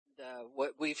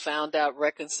What we found out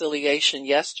reconciliation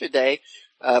yesterday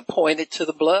pointed to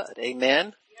the blood.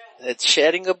 Amen. The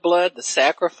shedding of blood, the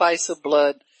sacrifice of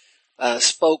blood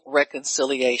spoke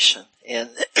reconciliation. And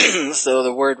so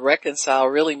the word reconcile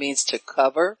really means to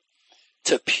cover,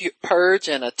 to purge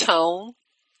and atone.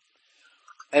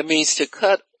 It means to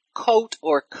coat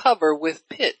or cover with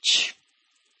pitch.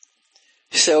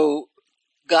 So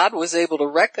God was able to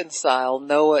reconcile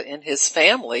Noah and his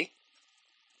family,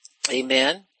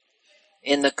 amen,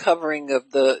 in the covering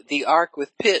of the ark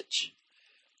with pitch.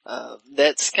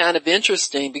 That's kind of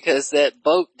interesting because that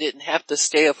boat didn't have to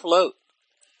stay afloat,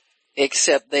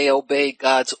 except they obeyed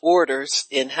God's orders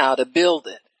in how to build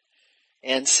it.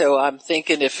 And so I'm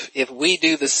thinking if we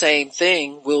do the same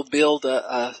thing, we'll build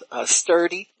a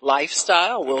sturdy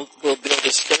lifestyle. We'll build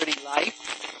a sturdy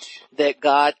life that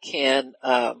God can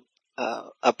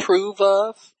approve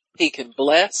of. He can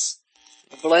bless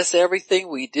everything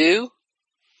we do.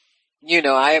 You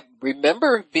know, I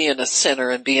remember being a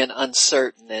sinner and being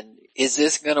uncertain, and is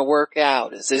this going to work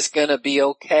out? Is this going to be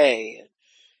okay?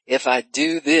 If I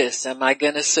do this, am I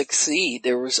going to succeed?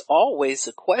 There was always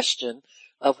a question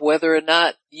of whether or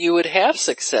not you would have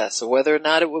success, or whether or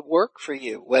not it would work for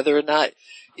you, whether or not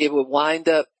it would wind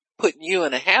up putting you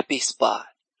in a happy spot.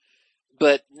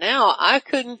 But now I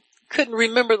couldn't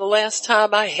remember the last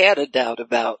time I had a doubt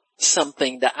about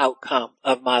something, the outcome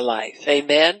of my life.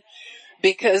 Amen.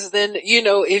 Because then, you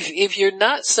know, if you're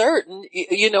not certain,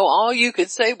 you know, all you can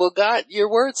say, well, God, your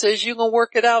word says you're going to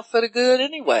work it out for the good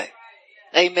anyway.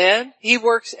 Amen. He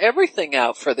works everything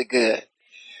out for the good.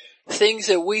 Things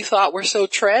that we thought were so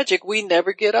tragic, we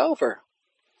never get over.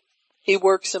 He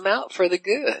works them out for the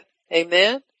good.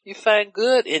 Amen. You find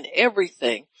good in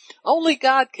everything. Only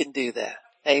God can do that.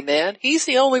 Amen. He's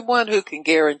the only one who can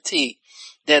guarantee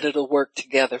that it'll work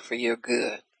together for your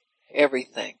good.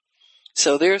 Everything.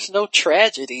 So there's no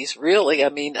tragedies, really. I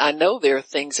mean, I know there are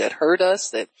things that hurt us,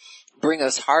 that bring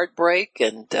us heartbreak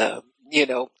and, you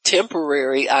know,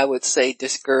 temporary, I would say,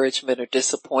 discouragement or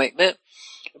disappointment.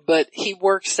 But he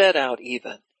works that out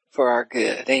even for our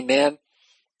good. Amen.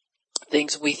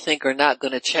 Things we think are not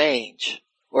going to change,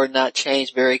 or not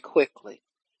change very quickly,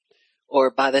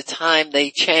 or by the time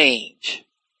they change,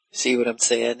 see what I'm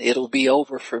saying? It'll be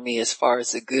over for me as far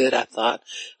as the good I thought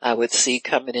I would see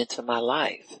coming into my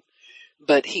life.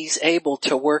 But he's able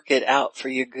to work it out for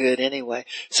your good anyway.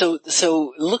 So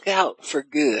look out for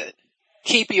good.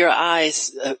 Keep your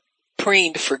eyes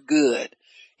preened for good.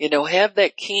 You know, have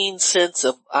that keen sense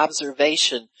of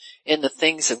observation in the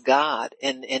things of God,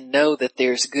 and know that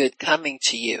there's good coming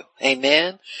to you.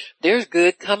 Amen. There's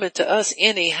good coming to us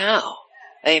anyhow.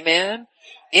 Amen.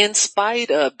 In spite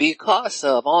of, because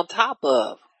of, on top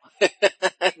of,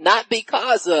 not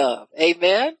because of.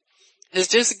 Amen. It's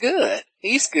just good.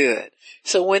 He's good.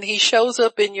 So when he shows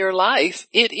up in your life,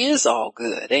 it is all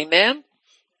good. Amen.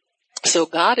 So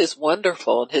God is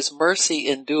wonderful, and his mercy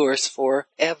endures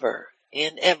forever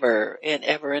and ever and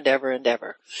ever and ever and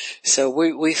ever. So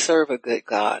we serve a good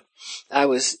God. I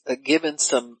was given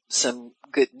some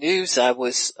good news. I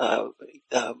was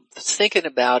thinking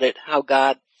about it, how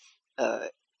God,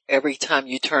 every time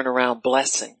you turn around,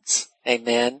 blessings.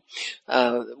 Amen.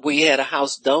 We had a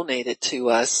house donated to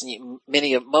us.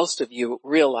 Most of you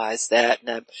realize that.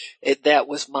 And that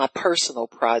was my personal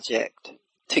project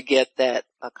to get that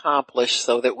accomplished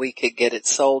so that we could get it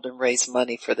sold and raise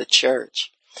money for the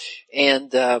church.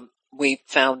 And, we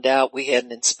found out, we had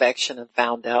an inspection and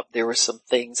found out there were some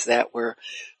things that were,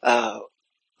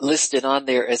 listed on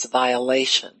there as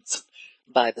violations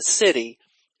by the city.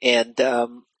 And,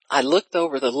 I looked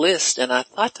over the list and I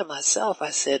thought to myself, I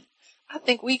said, I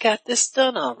think we got this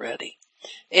done already.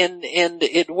 And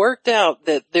it worked out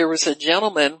that there was a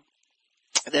gentleman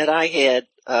that I had,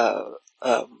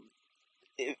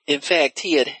 in fact,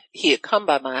 he had come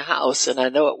by my house, and I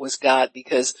know it was God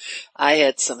because I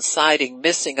had some siding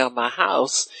missing on my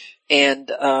house.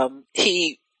 And,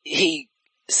 he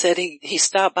said he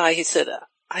stopped by. He said,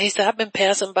 I've been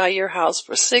passing by your house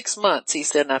for 6 months. He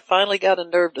said, and I finally got a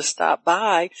nerve to stop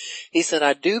by. He said,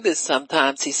 I do this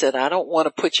sometimes. He said, I don't want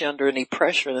to put you under any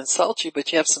pressure and insult you,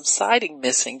 but you have some siding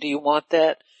missing. Do you want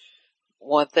that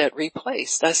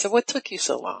replaced? I said, what took you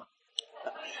so long?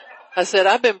 I said,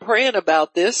 I've been praying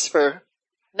about this for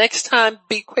next time.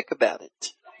 Be quick about it,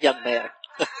 young man.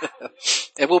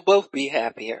 And we'll both be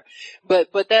happier.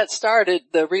 But that started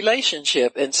the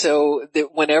relationship. And so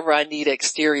that whenever I need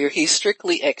exterior, he's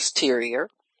strictly exterior.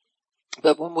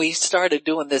 But when we started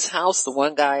doing this house, the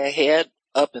one guy I had,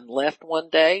 up and left one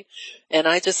day. And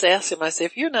I just asked him, I said,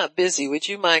 if you're not busy, would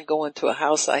you mind going to a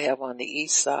house I have on the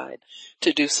east side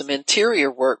to do some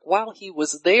interior work? While he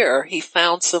was there, he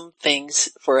found some things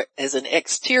as an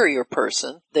exterior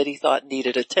person that he thought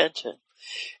needed attention.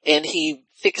 And he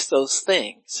fixed those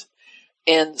things.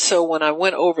 And so when I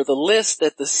went over the list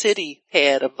that the city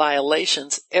had of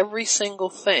violations, every single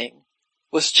thing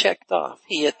was checked off.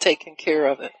 He had taken care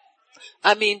of it.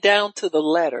 I mean, down to the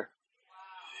letter.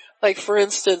 Like, for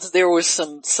instance, there was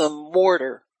some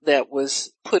mortar that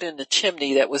was put in the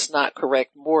chimney that was not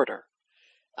correct mortar.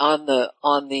 On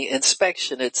the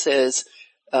inspection, it says,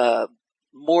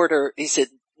 mortar, he said,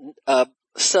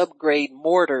 subgrade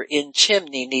mortar in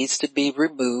chimney needs to be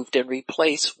removed and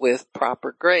replaced with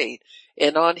proper grade.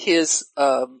 And on his,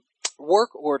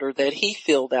 work order that he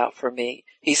filled out for me,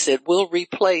 he said, we'll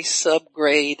replace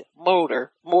subgrade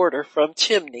mortar from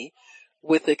chimney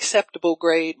with acceptable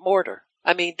grade mortar.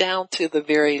 I mean, down to the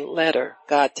very letter,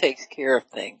 God takes care of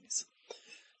things.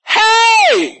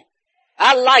 Hey!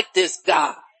 I like this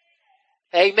God.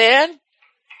 Amen?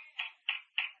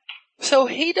 So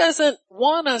he doesn't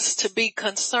want us to be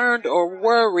concerned or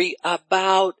worry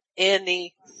about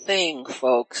anything,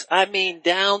 folks. I mean,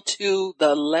 down to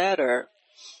the letter,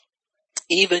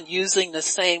 even using the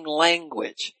same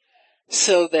language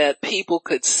so that people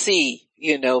could see,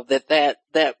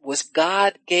 that was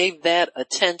God gave that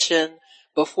attention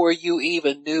before you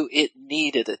even knew it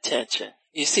needed attention.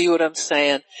 You see what I'm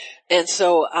saying? And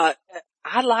so I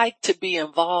like to be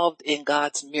involved in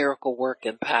God's miracle work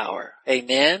and power.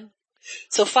 Amen.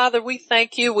 So Father, we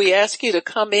thank you. We ask you to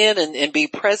come in and be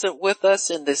present with us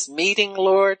in this meeting,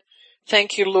 Lord.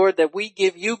 Thank you, Lord, that we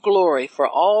give you glory for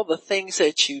all the things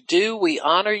that you do. We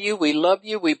honor you. We love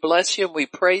you. We bless you and we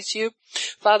praise you.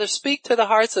 Father, speak to the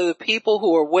hearts of the people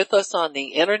who are with us on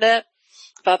the internet.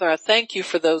 Father, I thank you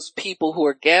for those people who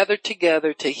are gathered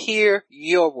together to hear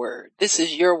your word. This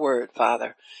is your word,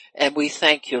 Father. And we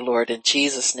thank you, Lord, in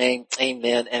Jesus' name.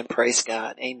 Amen and praise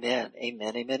God. Amen.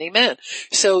 Amen. Amen. Amen.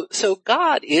 So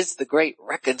God is the great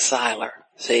reconciler.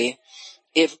 See,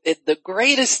 if the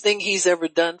greatest thing he's ever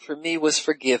done for me was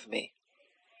forgive me.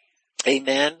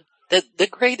 Amen. The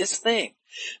greatest thing,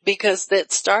 because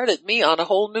that started me on a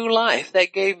whole new life.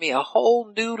 That gave me a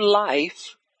whole new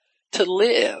life to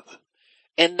live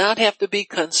and not have to be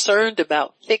concerned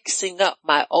about fixing up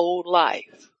my old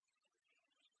life,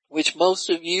 which most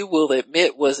of you will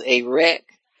admit was a wreck,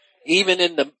 even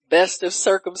in the best of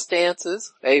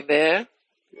circumstances. Amen.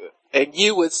 And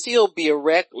you would still be a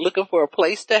wreck looking for a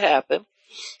place to happen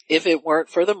if it weren't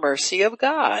for the mercy of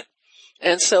God.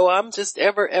 And so I'm just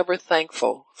ever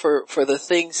thankful for the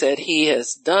things that he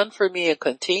has done for me and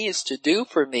continues to do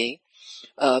for me,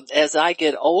 as I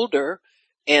get older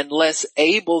and less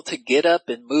able to get up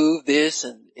and move this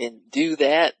and do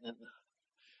that. And,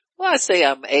 well, I say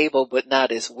I'm able, but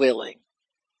not as willing.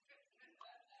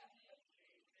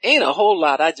 Ain't a whole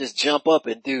lot I just jump up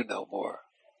and do no more.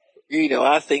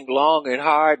 I think long and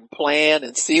hard and plan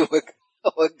and see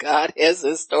what God has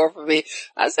in store for me.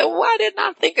 I said, why didn't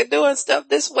I think of doing stuff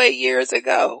this way years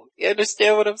ago? You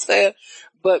understand what I'm saying?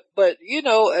 But,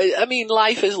 I mean,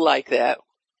 life is like that.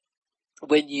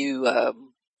 When you,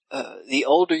 the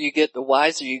older you get, the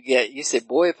wiser you get. You say,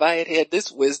 boy, if I had had this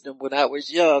wisdom when I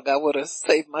was young, I would have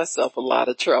saved myself a lot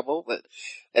of trouble. But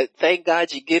thank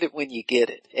God you get it when you get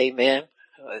it. Amen.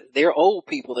 There are old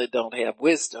people that don't have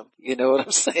wisdom. You know what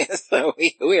I'm saying? So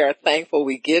we are thankful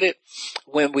we get it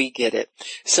when we get it.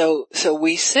 So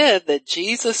we said that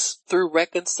Jesus, through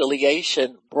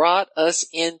reconciliation, brought us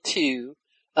into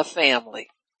a family.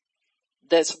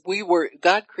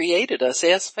 God created us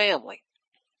as family.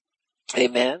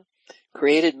 Amen.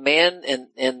 Created man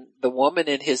and the woman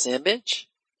in his image,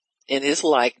 in his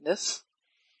likeness,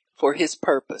 for his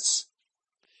purpose.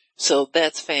 So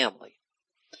that's family.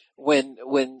 When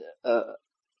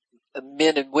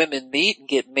men and women meet and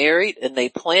get married and they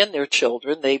plan their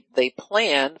children, they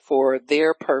plan for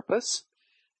their purpose.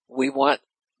 We want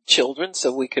children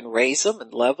so we can raise them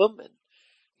and love them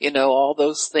and, all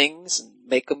those things and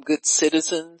make them good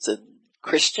citizens and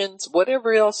Christians,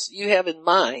 whatever else you have in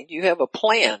mind. You have a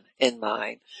plan in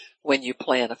mind when you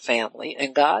plan a family,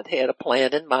 and God had a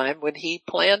plan in mind when he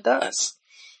planned us.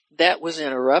 That was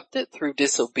interrupted through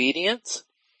disobedience,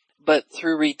 but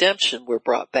through redemption we're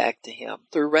brought back to him.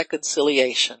 Through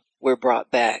reconciliation we're brought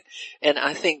back. And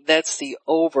I think that's the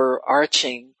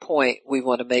overarching point we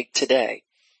want to make today,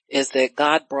 is that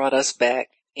God brought us back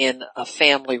in a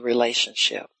family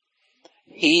relationship.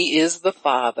 He is the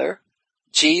Father.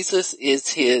 Jesus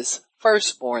is his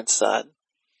firstborn son,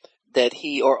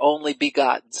 or only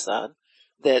begotten son,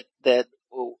 that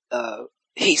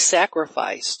he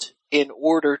sacrificed in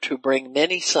order to bring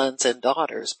many sons and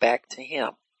daughters back to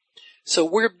him. So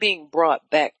we're being brought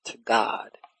back to God,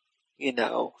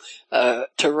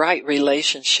 to right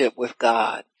relationship with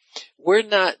God. We're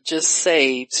not just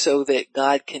saved so that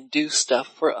God can do stuff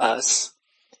for us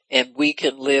and we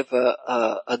can live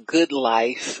a good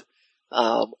life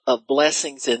of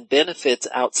blessings and benefits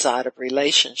outside of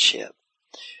relationship.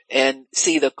 And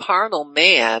see, the carnal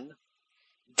man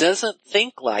doesn't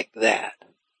think like that.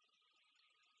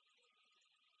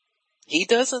 He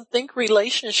doesn't think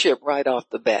relationship right off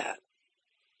the bat.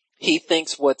 He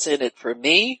thinks, what's in it for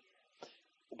me?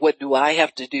 What do I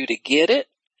have to do to get it?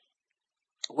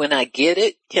 When I get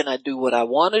it, can I do what I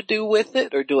want to do with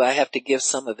it, or do I have to give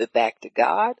some of it back to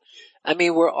God? I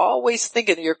mean, we're always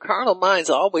thinking, your carnal mind's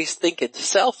always thinking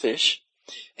selfish.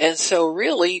 And so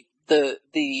really the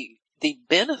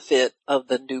benefit of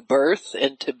the new birth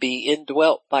and to be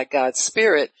indwelt by God's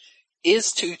Spirit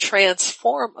is to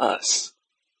transform us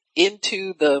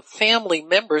into the family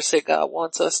members that God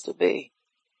wants us to be.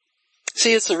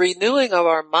 See, it's the renewing of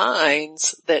our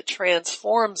minds that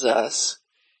transforms us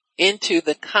into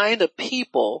the kind of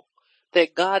people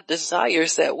that God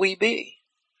desires that we be.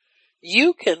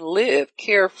 You can live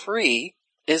carefree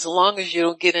as long as you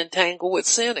don't get entangled with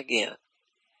sin again.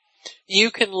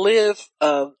 You can live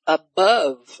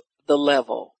above the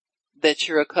level that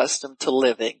you're accustomed to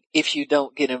living if you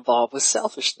don't get involved with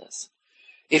selfishness.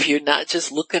 If you're not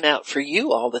just looking out for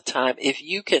you all the time, if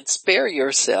you can spare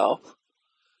yourself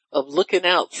of looking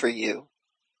out for you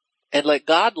and let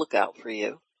God look out for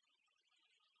you.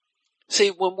 See,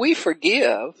 when we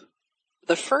forgive,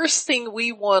 the first thing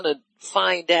we want to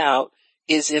find out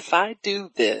is, if I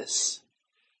do this,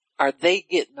 are they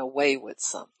getting away with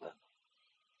something?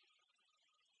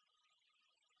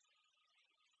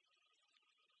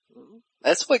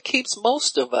 That's what keeps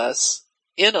most of us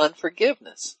in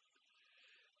unforgiveness,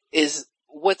 is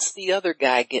what's the other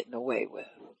guy getting away with?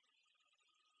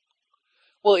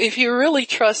 Well, if you really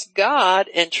trust God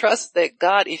and trust that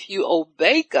God, if you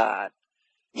obey God,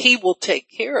 He will take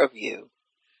care of you,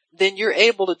 then you're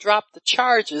able to drop the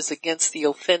charges against the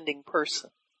offending person.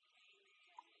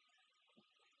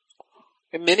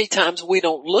 And many times we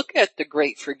don't look at the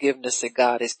great forgiveness that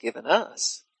God has given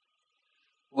us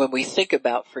when we think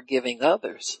about forgiving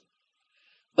others.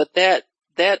 But that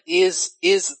is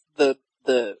the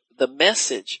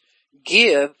message.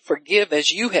 Forgive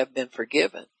as you have been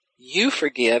forgiven. You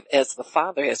forgive as the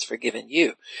Father has forgiven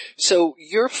you. So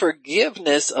your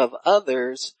forgiveness of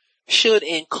others should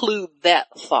include that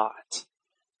thought,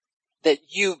 that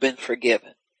you've been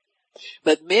forgiven.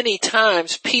 But many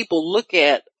times people look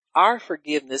at our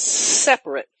forgiveness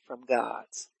separate from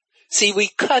God's. See, we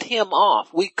cut Him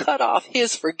off. We cut off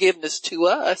His forgiveness to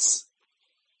us.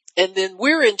 And then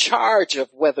we're in charge of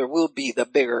whether we'll be the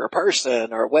bigger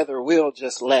person, or whether we'll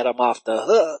just let Him off the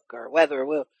hook, or whether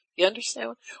we'll, you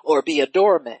understand? Or be a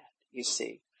doormat, you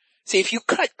see. See, if you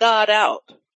cut God out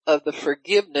of the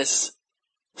forgiveness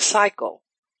cycle,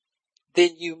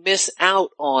 then you miss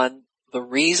out on the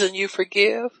reason you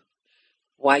forgive,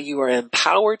 why you are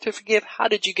empowered to forgive. How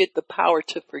did you get the power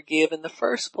to forgive in the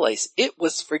first place? It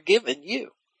was forgiven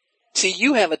you. See,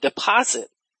 you have a deposit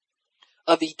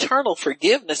of eternal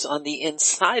forgiveness on the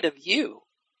inside of you.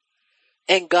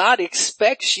 And God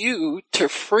expects you to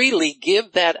freely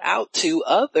give that out to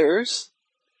others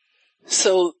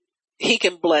so He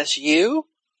can bless you.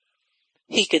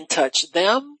 He can touch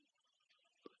them.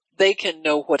 They can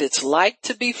know what it's like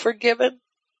to be forgiven.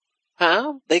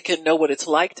 They can know what it's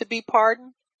like to be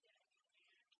pardoned.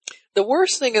 The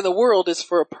worst thing in the world is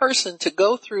for a person to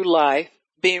go through life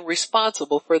being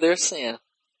responsible for their sin.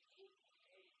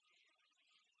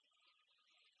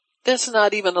 That's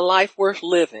not even a life worth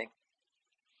living.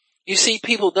 You see,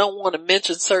 people don't want to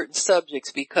mention certain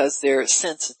subjects because they're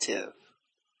sensitive,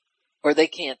 or they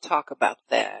can't talk about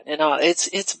that. And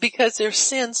it's because there's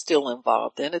sin still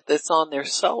involved in it that's on their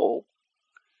soul.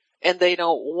 And they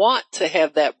don't want to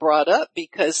have that brought up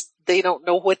because they don't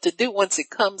know what to do. Once it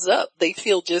comes up, they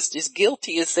feel just as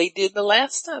guilty as they did the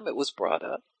last time it was brought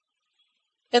up.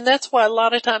 And that's why a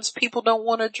lot of times people don't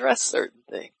want to address certain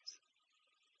things.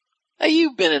 Now,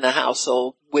 you've been in a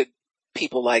household with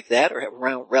people like that, or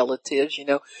around relatives,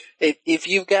 if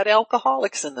you've got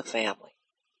alcoholics in the family,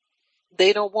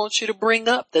 they don't want you to bring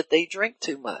up that they drink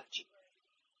too much.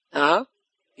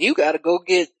 You gotta go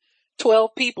get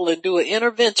 12 people and do an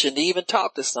intervention to even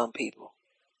talk to some people.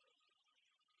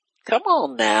 Come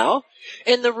on now.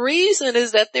 And the reason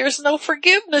is that there's no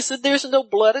forgiveness and there's no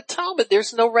blood atonement.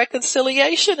 There's no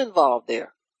reconciliation involved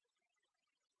there.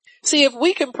 See, if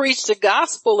we can preach the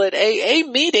gospel at AA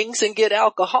meetings and get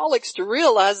alcoholics to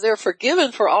realize they're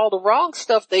forgiven for all the wrong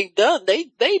stuff they've done,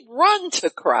 they'd run to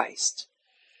Christ.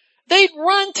 They'd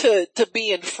run to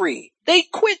being free.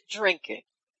 They'd quit drinking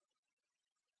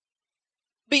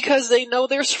because they know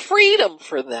there's freedom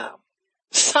for them.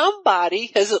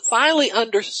 Somebody has finally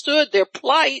understood their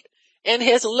plight and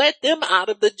has let them out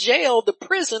of the jail, the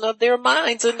prison of their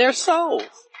minds and their souls.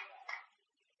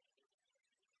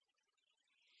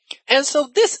 And so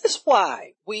this is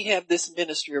why we have this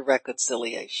ministry of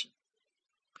reconciliation.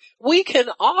 We can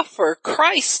offer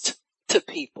Christ to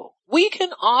people. We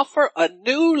can offer a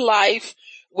new life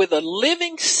with a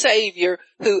living Savior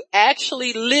who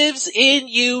actually lives in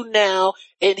you now,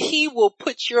 and he will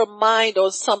put your mind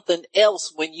on something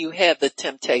else when you have the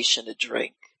temptation to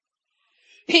drink.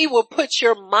 He will put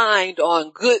your mind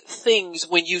on good things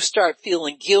when you start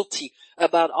feeling guilty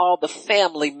about all the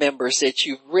family members that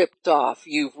you've ripped off,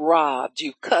 you've robbed,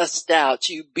 you've cussed out,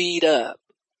 you beat up.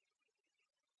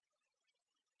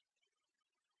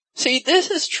 See, this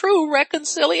is true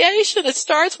reconciliation. It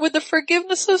starts with the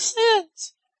forgiveness of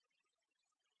sins.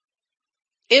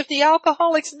 If the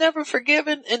alcoholic's never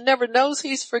forgiven and never knows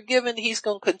he's forgiven, he's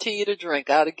going to continue to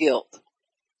drink out of guilt.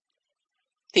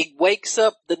 He wakes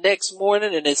up the next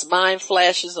morning and his mind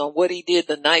flashes on what he did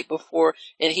the night before,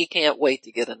 and he can't wait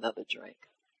to get another drink.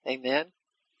 Amen.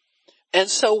 And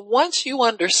so once you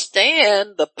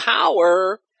understand the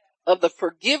power of the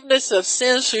forgiveness of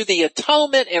sins through the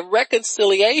atonement and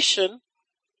reconciliation,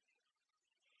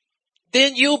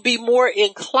 then you'll be more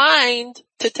inclined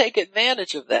to take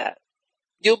advantage of that.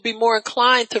 You'll be more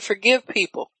inclined to forgive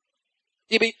people.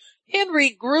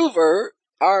 Henry Groover,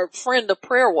 our friend, the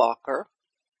prayer walker,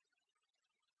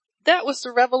 that was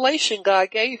the revelation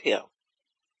God gave him,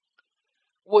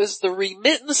 was the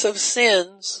remittance of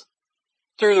sins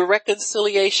through the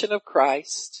reconciliation of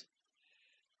Christ.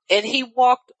 And he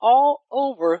walked all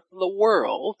over the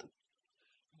world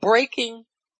breaking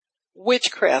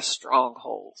witchcraft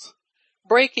strongholds,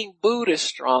 breaking Buddhist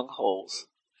strongholds,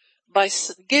 by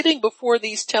getting before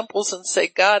these temples and say,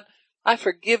 God, I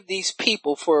forgive these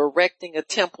people for erecting a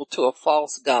temple to a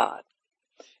false god.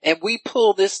 And we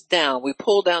pull this down. We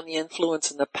pull down the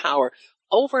influence and the power.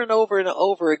 Over and over and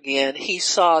over again, he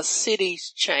saw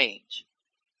cities change.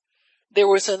 There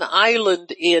was an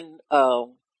island in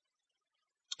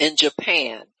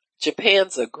Japan.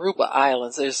 Japan's a group of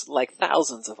islands. There's like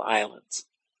thousands of islands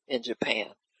in Japan.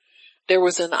 There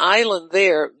was an island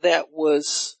there that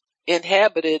was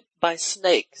inhabited by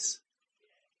snakes.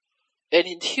 And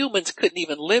humans couldn't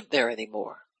even live there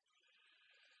anymore.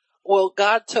 Well,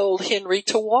 God told Henry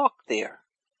to walk there.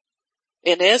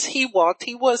 And as he walked,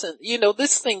 he wasn't,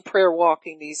 this thing prayer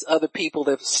walking these other people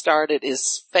have started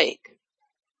is fake.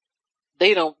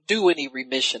 They don't do any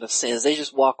remission of sins. They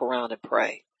just walk around and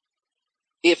pray.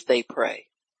 If they pray.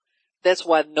 That's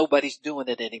why nobody's doing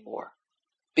it anymore.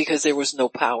 Because there was no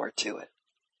power to it.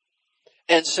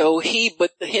 And so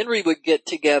but Henry would get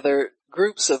together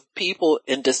groups of people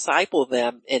and disciple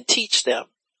them and teach them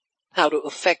how to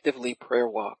effectively prayer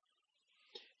walk.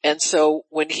 And so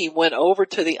when he went over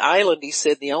to the island, he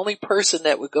said the only person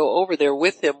that would go over there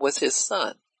with him was his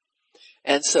son.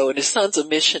 And his son's a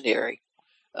missionary.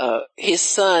 His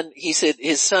son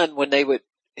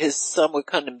would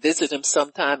come and visit him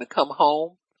sometime and come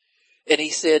home. And he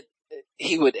said,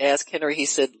 he would ask Henry, he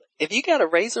said, have you got a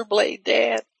razor blade,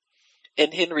 Dad?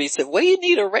 And Henry said, what do you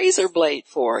need a razor blade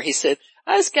for? He said,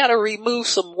 I just got to remove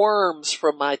some worms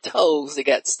from my toes that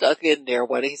got stuck in there.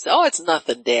 He said, oh, it's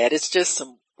nothing, Dad. It's just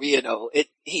some,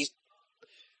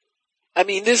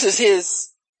 this is his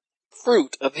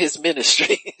fruit of his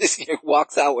ministry. He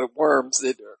walks out with worms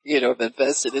that, have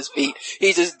infested his feet.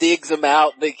 He just digs them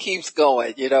out and it keeps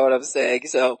going. You know what I'm saying?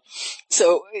 So,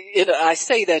 I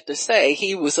say that to say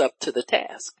he was up to the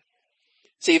task.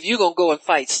 See, if you're going to go and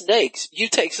fight snakes, you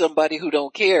take somebody who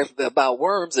don't care about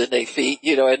worms in their feet,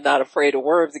 and not afraid of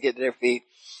worms to get in their feet.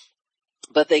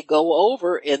 But they go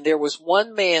over, and there was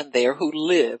one man there who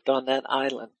lived on that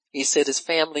island. He said his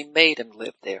family made him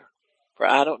live there for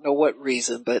I don't know what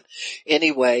reason, but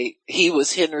anyway, he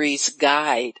was Henry's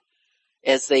guide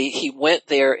as he went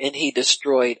there and he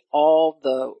destroyed all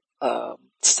the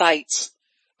sites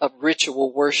of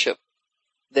ritual worship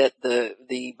that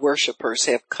the worshipers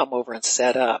have come over and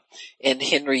set up. And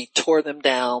Henry tore them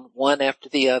down one after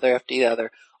the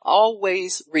other,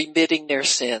 always remitting their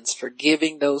sins,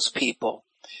 forgiving those people,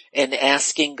 and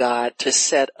asking God to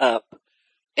set up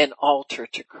an altar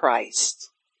to Christ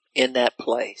in that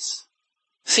place.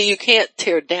 See, you can't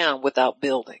tear down without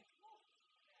building.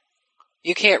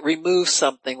 You can't remove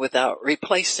something without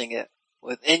replacing it.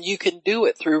 And you can do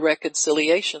it through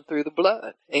reconciliation through the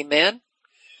blood. Amen.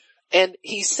 And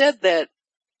he said that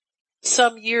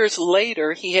some years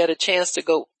later, he had a chance to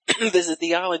go visit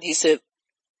the island. He said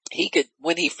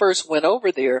when he first went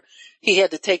over there, he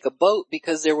had to take a boat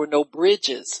because there were no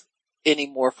bridges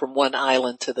anymore from one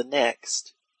island to the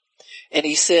next. And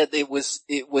he said it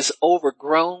was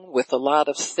overgrown with a lot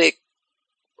of thick,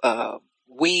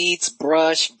 weeds,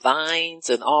 brush, vines,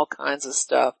 and all kinds of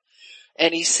stuff.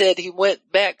 And he said he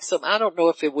went back I don't know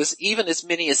if it was even as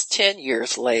many as 10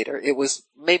 years later. It was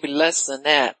maybe less than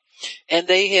that. And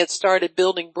they had started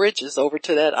building bridges over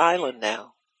to that island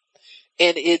now.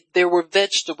 And there were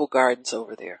vegetable gardens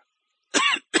over there.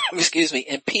 Excuse me.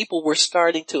 And people were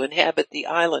starting to inhabit the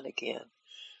island again.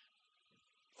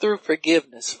 Through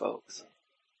forgiveness, folks.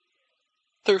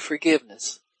 Through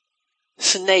forgiveness.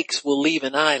 Snakes will leave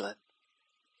an island.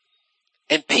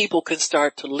 And people can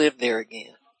start to live there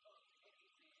again.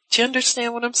 Do you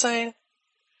understand what I'm saying?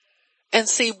 And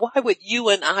see, why would you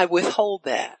and I withhold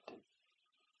that?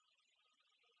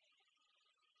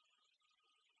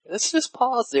 Let's just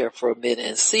pause there for a minute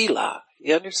and Selah.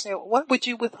 You understand? Why would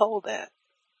you withhold that?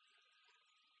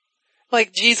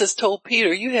 Like Jesus told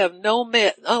Peter, you have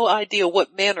no idea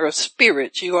what manner of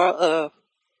spirit you are of.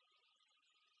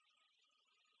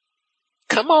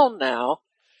 Come on now.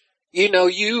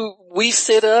 We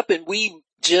sit up and we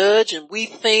judge and we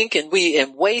think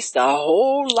and waste a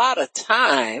whole lot of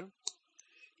time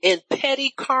in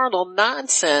petty carnal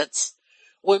nonsense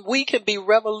when we can be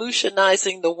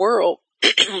revolutionizing the world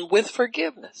with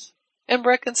forgiveness and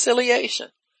reconciliation.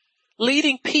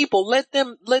 Leading people, let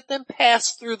them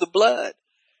pass through the blood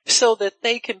so that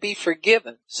they can be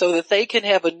forgiven, so that they can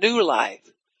have a new life,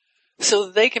 so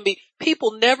that they can be,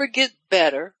 people never get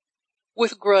better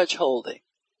with grudge holding.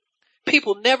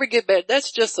 People never get better.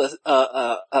 That's just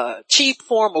a cheap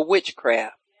form of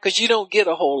witchcraft because you don't get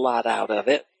a whole lot out of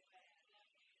it,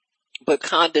 but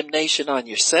condemnation on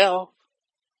yourself.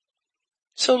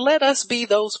 So let us be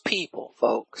those people,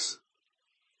 folks.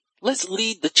 Let's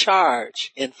lead the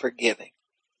charge in forgiving.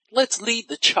 Let's lead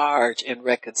the charge in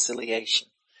reconciliation.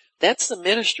 That's the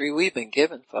ministry we've been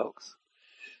given, folks.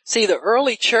 See, the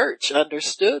early church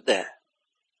understood that.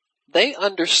 They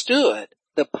understood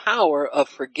the power of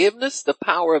forgiveness, the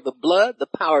power of the blood, the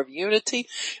power of unity.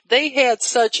 They had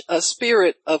such a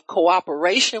spirit of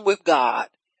cooperation with God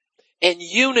and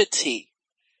unity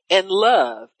and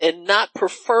love and not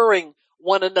preferring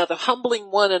one another,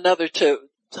 humbling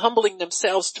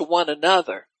themselves to one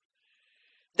another,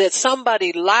 that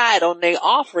somebody lied on their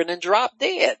offering and dropped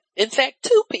dead. In fact,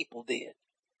 2 people did.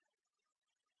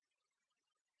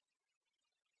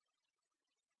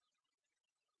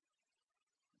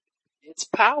 It's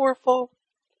powerful.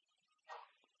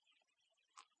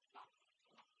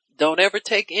 Don't ever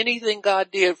take anything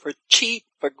God did for cheap,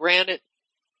 for granted,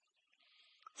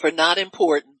 for not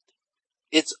important.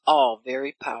 It's all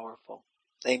very powerful.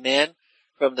 Amen.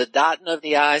 From the dotting of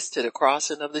the I's to the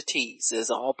crossing of the T's,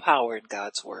 there's all power in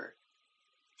God's word.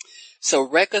 So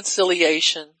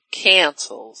reconciliation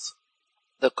cancels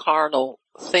the carnal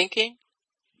thinking,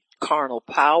 carnal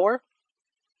power,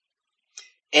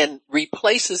 and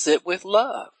replaces it with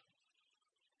love.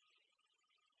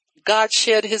 God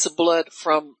shed his blood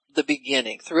from the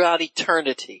beginning, throughout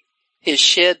eternity. His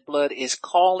shed blood is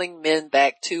calling men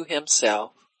back to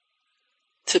himself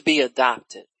to be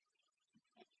adopted.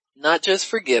 Not just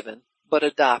forgiven, but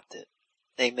adopted.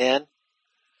 Amen.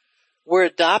 We're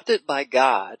adopted by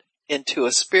God into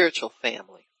a spiritual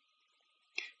family.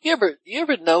 You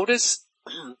ever notice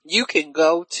you can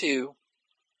go to,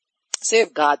 say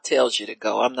if God tells you to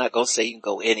go, I'm not going to say you can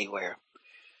go anywhere,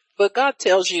 but God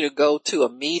tells you to go to a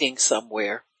meeting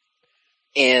somewhere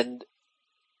and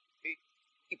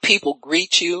people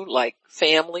greet you like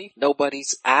family.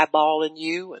 Nobody's eyeballing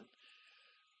you and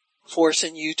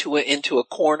forcing you into a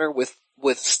corner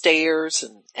with stares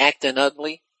and acting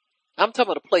ugly. I'm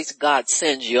talking about a place God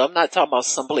sends you. I'm not talking about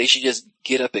some place you just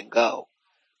get up and go.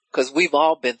 Because we've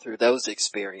all been through those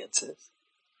experiences.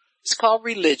 It's called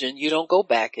religion. You don't go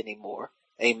back anymore.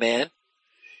 Amen.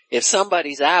 If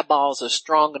somebody's eyeballs are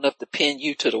strong enough to pin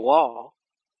you to the wall,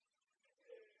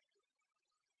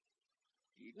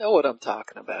 you know what I'm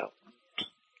talking about.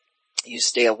 You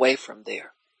stay away from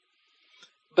there.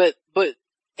 But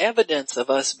evidence of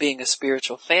us being a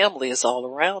spiritual family is all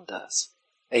around us.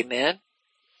 Amen.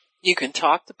 You can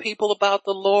talk to people about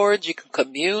the Lord. You can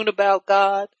commune about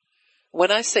God. When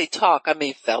I say talk, I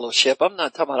mean fellowship. I'm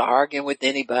not talking about arguing with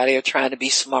anybody or trying to be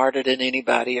smarter than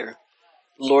anybody or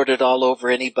lord it all over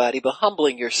anybody, but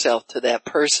humbling yourself to that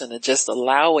person and just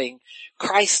allowing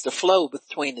Christ to flow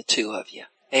between the two of you.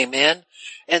 Amen.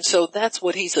 And so that's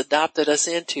what he's adopted us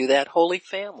into, that holy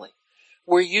family,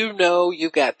 where you know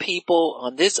you've got people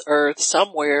on this earth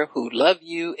somewhere who love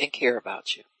you and care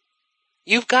about you.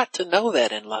 You've got to know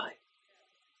that in life.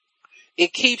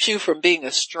 It keeps you from being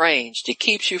estranged. It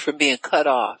keeps you from being cut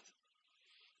off.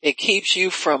 It keeps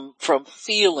you from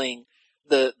feeling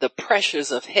the pressures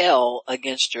of hell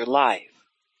against your life.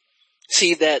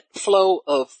 See, that flow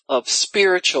of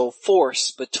spiritual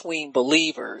force between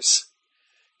believers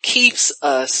keeps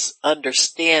us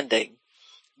understanding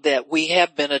that we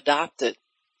have been adopted.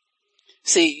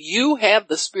 See, you have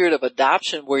the spirit of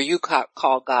adoption where you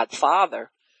call God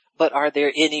Father, but are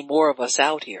there any more of us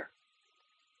out here?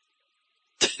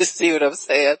 See what I'm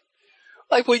saying?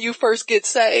 Like when you first get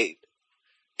saved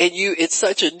and it's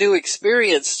such a new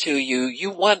experience to you,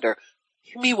 you wonder,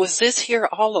 you mean, was this here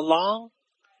all along?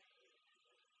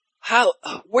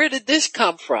 Where did this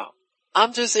come from?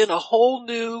 I'm just in a whole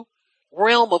new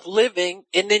realm of living,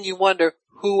 and then you wonder,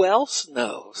 who else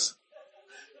knows?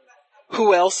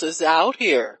 Who else is out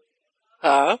here?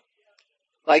 Huh?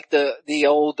 Like the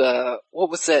old, what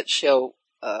was that show?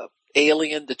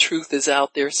 Alien, the truth is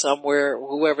out there somewhere,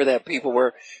 whoever that people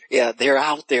were. Yeah, they're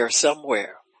out there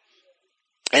somewhere.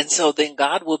 And so then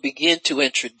God will begin to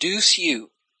introduce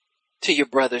you to your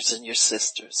brothers and your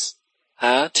sisters,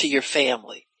 to your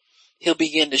family. He'll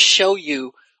begin to show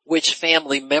you which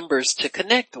family members to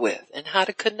connect with and how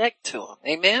to connect to them.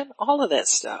 Amen? All of that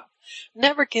stuff.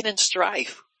 Never get in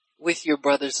strife with your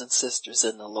brothers and sisters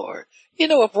in the Lord.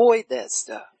 Avoid that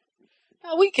stuff.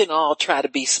 Now, we can all try to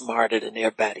be smarter than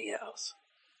everybody else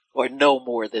or know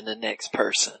more than the next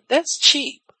person. That's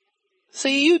cheap.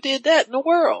 See, you did that in the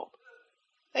world.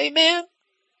 Amen?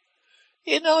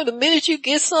 The minute you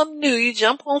get something new, you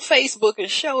jump on Facebook and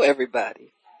show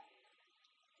everybody.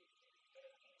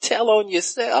 Tell on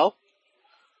yourself.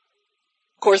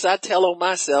 Of course, I tell on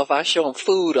myself. I show them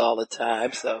food all the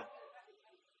time, so.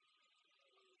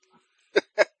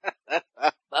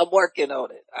 I'm working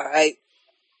on it, all right?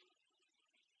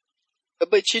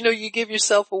 But you give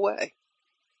yourself away.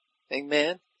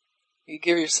 Amen? You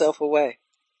give yourself away.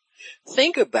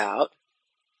 Think about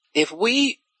if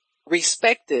we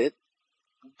respected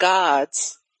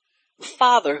God's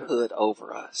fatherhood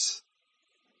over us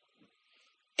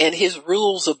and his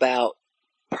rules about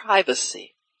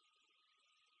privacy.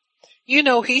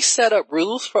 He set up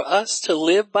rules for us to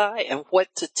live by and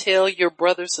what to tell your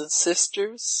brothers and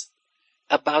sisters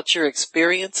about your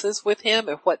experiences with him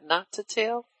and what not to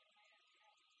tell.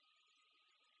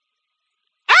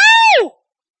 Ow!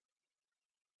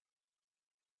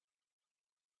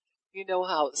 You know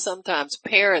how sometimes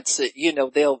parents,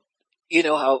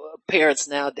 how parents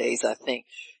nowadays, I think,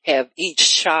 have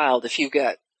each child, if you've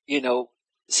got,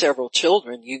 several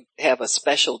children, you have a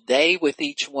special day with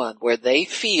each one where they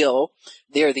feel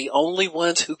they're the only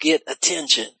ones who get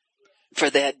attention for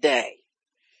that day.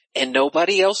 And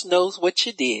nobody else knows what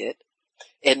you did.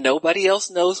 And nobody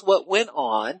else knows what went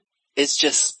on. It's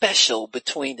just special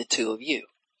between the two of you.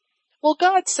 Well,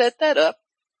 God set that up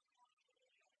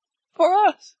for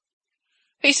us.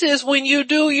 He says, when you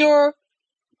do your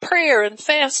prayer and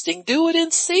fasting, do it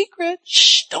in secret.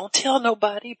 Shh, don't tell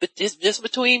nobody, but just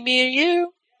between me and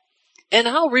you. And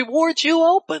I'll reward you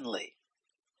openly.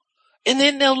 And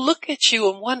then they'll look at you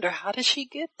and wonder, how did she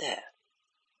get that?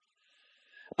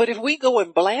 But if we go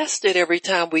and blast it every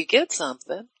time we get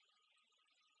something,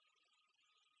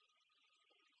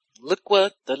 look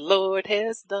what the Lord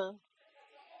has done.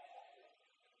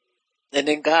 And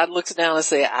then God looks down and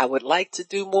says, I would like to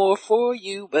do more for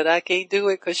you, but I can't do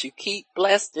it because you keep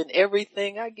blasting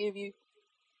everything I give you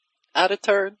out of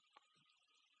turn.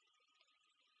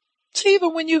 See,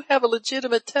 even when you have a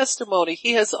legitimate testimony,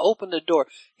 he has to open the door.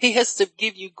 He has to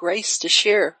give you grace to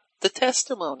share the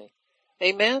testimony.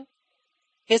 Amen?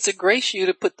 He has to grace you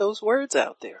to put those words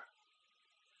out there.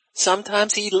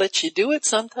 Sometimes he lets you do it.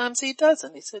 Sometimes he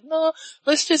doesn't. He said, no,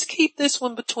 let's just keep this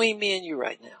one between me and you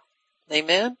right now.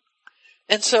 Amen?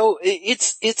 And so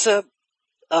it's a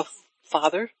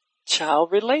father-child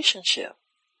relationship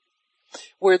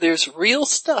where there's real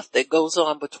stuff that goes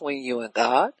on between you and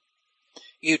God.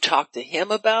 You talk to him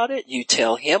about it. You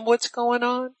tell him what's going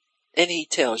on, and he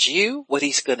tells you what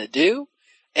he's going to do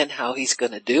and how he's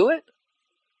going to do it.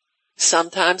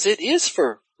 Sometimes it is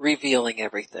for revealing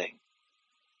everything.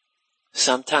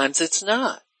 Sometimes it's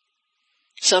not.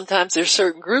 Sometimes there's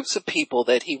certain groups of people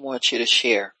that he wants you to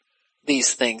share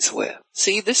these things with.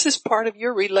 See, this is part of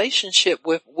your relationship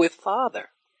with Father.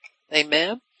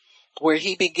 Amen? Where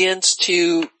he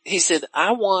said,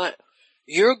 I want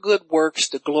your good works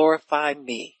to glorify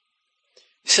me.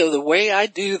 So the way I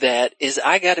do that is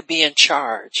I got to be in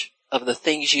charge of the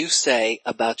things you say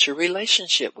about your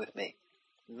relationship with me.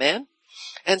 Amen?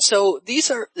 And so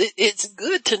it's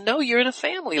good to know you're in a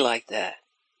family like that,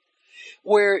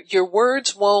 where your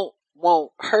words won't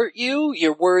hurt you,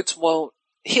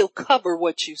 he'll cover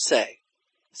what you say.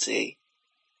 See?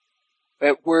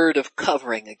 That word of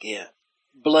covering again.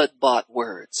 Blood-bought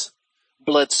words.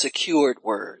 Blood-secured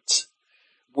words.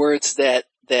 Words that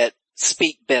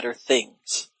speak better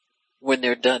things when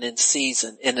they're done in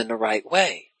season and in the right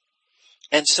way.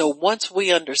 And so once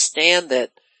we understand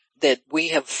that we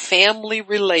have family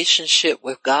relationship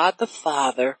with God the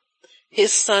Father,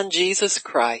 His Son Jesus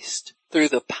Christ, through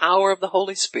the power of the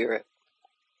Holy Spirit,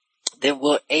 then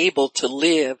we're able to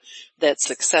live that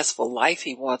successful life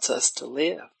He wants us to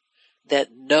live. That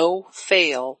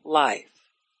no-fail life.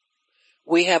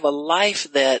 We have a life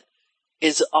that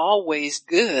is always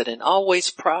good and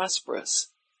always prosperous,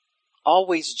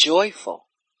 always joyful,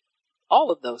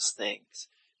 all of those things,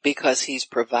 because He's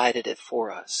provided it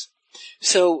for us.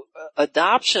 So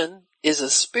adoption is a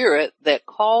spirit that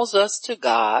calls us to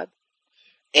God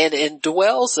and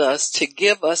indwells us to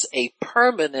give us a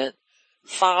permanent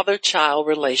father-child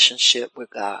relationship with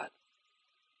God.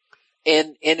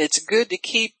 And it's good to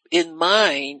keep in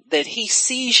mind that He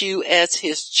sees you as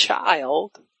His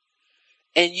child,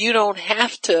 and you don't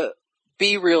have to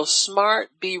be real smart,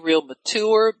 be real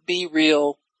mature, be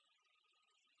real.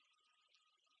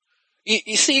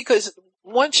 You see, because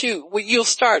once you'll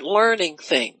start learning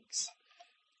things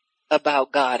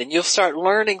about God, and you'll start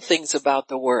learning things about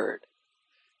the Word,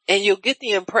 and you'll get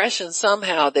the impression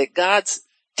somehow that God's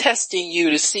testing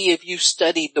you to see if you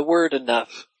studied the Word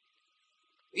enough.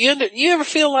 You ever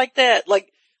feel like that?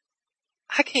 Like,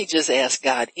 I can't just ask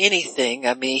God anything.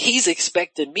 I mean, He's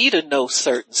expecting me to know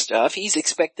certain stuff. He's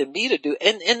expecting me to do,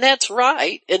 and that's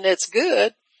right, and that's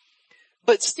good.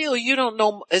 But still, you don't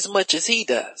know as much as He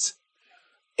does.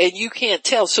 And you can't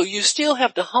tell. So you still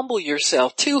have to humble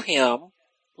yourself to Him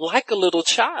like a little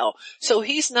child. So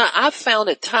I've found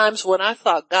at times when I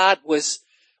thought God was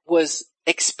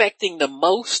expecting the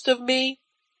most of me,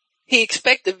 He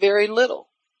expected very little.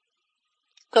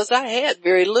 Because I had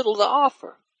very little to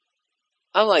offer.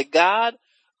 I'm like, God,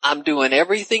 I'm doing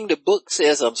everything the book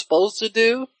says I'm supposed to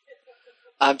do.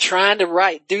 I'm trying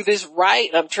to do this right.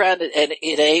 And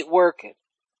it ain't working.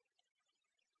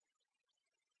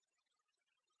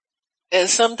 And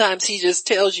sometimes He just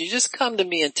tells you, just come to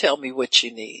me and tell me what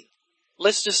you need.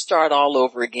 Let's just start all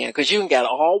over again, because you got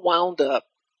all wound up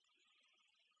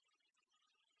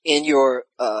in your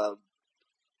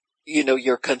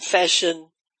confession,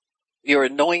 your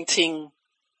anointing,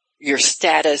 your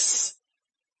status,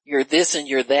 you're this and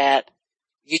you're that.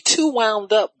 You're too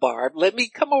wound up, Barb. Let me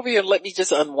come over here and let me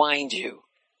just unwind you.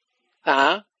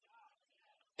 Huh?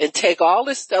 And take all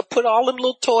this stuff, put all them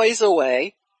little toys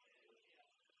away.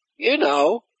 You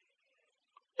know,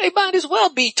 they might as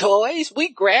well be toys. We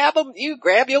grab them, you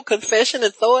grab your confession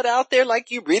and throw it out there like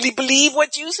you really believe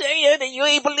what you saying, and you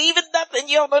ain't believing nothing.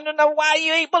 You don't know why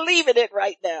you ain't believing it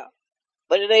right now.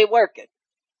 But it ain't working.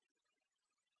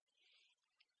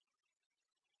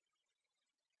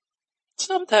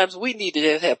 Sometimes we need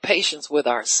to have patience with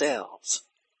ourselves.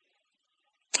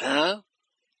 Huh?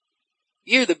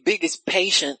 You're the biggest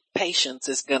patience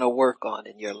is going to work on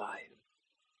in your life.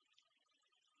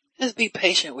 Just be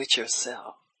patient with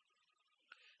yourself.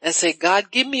 And say,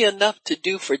 God, give me enough to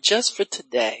do just for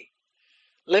today.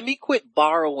 Let me quit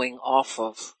borrowing off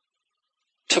of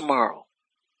tomorrow.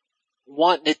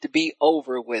 Wanting it to be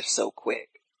over with so quick.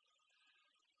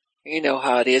 You know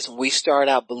how it is when we start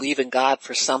out believing God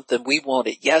for something, we want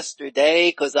it yesterday,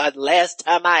 because last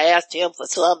time I asked Him for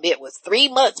something, it was 3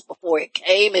 months before it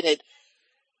came, and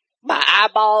my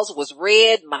eyeballs was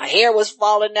red, my hair was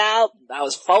falling out, I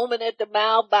was foaming at the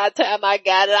mouth by the time I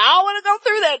got it. I don't want to go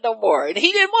through that no more, and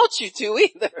He didn't want you to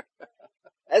either.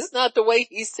 That's not the way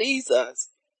He sees us.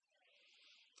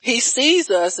 He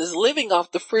sees us as living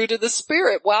off the fruit of the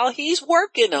Spirit while He's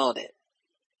working on it.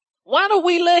 Why don't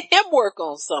we let Him work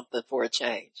on something for a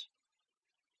change?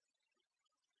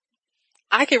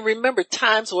 I can remember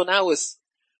times when I was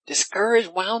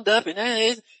discouraged, wound up,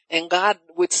 and God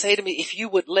would say to me, if you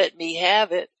would let me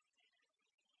have it.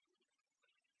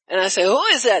 And I say, who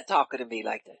is that talking to me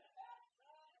like that?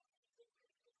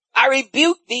 I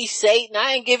rebuke thee, Satan.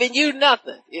 I ain't giving you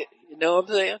nothing. You know what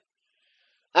I'm saying?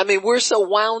 I mean, we're so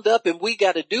wound up and we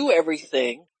got to do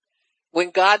everything.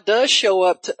 When God does show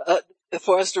up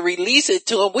for us to release it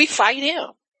to Him, we fight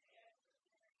Him.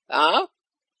 Huh?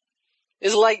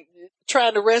 It's like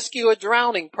trying to rescue a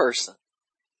drowning person.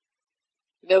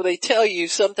 You know, they tell you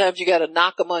sometimes you got to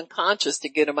knock them unconscious to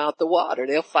get them out the water.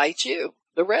 They'll fight you,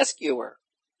 the rescuer.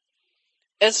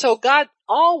 And so God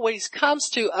always comes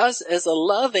to us as a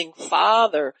loving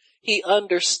Father. He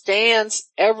understands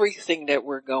everything that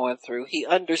we're going through. He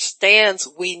understands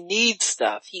we need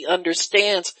stuff. He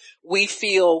understands we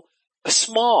feel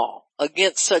small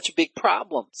against such big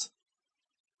problems.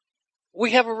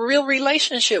 We have a real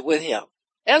relationship with him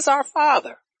as our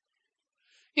Father.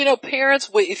 You know, parents,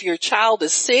 if your child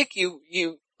is sick,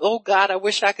 oh God, I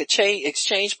wish I could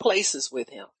exchange places with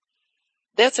him.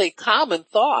 That's a common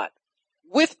thought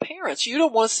with parents. You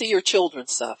don't want to see your children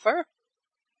suffer.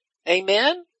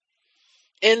 Amen.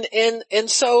 And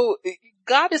so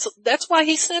that's why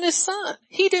he sent his son.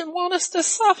 He didn't want us to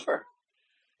suffer.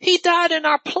 He died in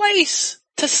our place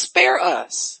to spare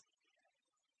us.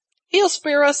 He'll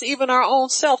spare us even our own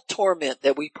self-torment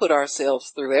that we put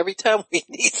ourselves through every time we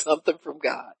need something from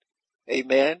God.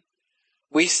 Amen.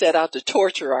 We set out to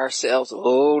torture ourselves.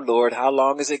 Oh Lord, how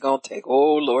long is it going to take?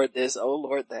 Oh Lord this, oh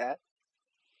Lord that.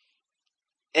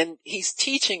 And he's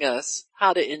teaching us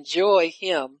how to enjoy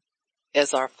him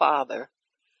as our Father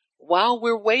while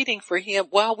we're waiting for him,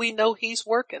 while we know he's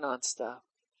working on stuff.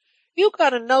 You got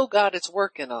to know God is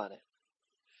working on it.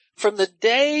 From the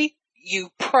day you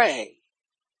pray,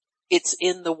 it's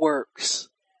in the works.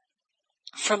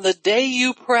 From the day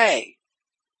you pray.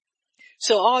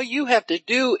 So all you have to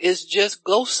do is just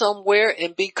go somewhere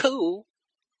and be cool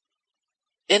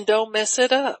and don't mess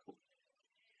it up.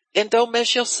 And don't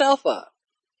mess yourself up.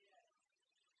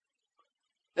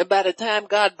 And by the time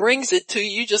God brings it to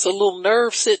you, just a little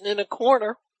nerve sitting in a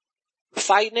corner,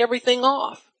 fighting everything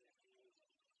off.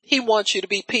 He wants you to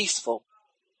be peaceful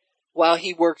while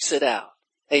he works it out.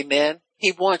 Amen.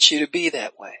 He wants you to be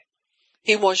that way.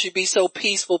 He wants you to be so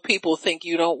peaceful people think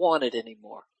you don't want it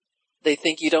anymore. They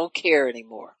think you don't care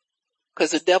anymore.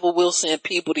 Because the devil will send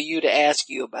people to you to ask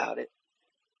you about it.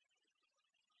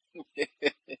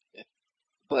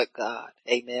 But God.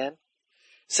 Amen.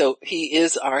 So he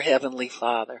is our heavenly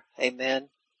Father. Amen.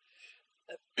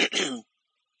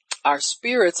 Our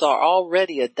spirits are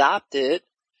already adopted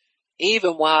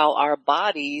even while our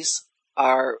bodies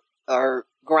are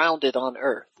grounded on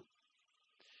earth.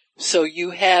 So you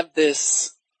have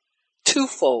this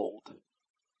twofold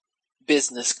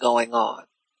business going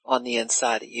on the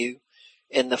inside of you.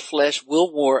 And the flesh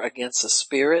will war against the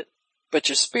spirit, but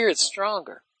your spirit's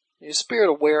stronger. Your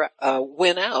spirit will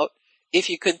win out if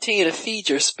you continue to feed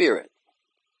your spirit.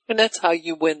 And that's how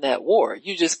you win that war.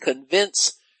 You just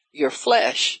convince your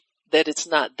flesh that it's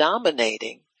not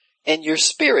dominating, and your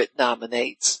spirit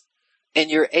dominates, and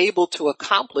you're able to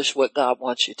accomplish what God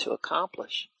wants you to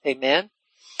accomplish. Amen.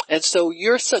 And so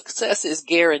your success is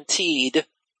guaranteed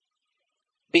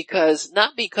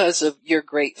not because of your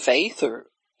great faith or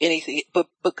anything, but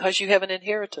because you have an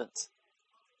inheritance.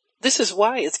 This is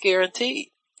why it's guaranteed.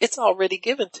 It's already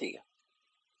given to you.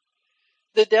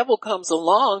 The devil comes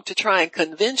along to try and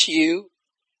convince you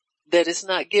that it's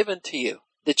not given to you,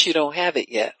 that you don't have it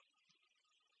yet.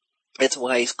 That's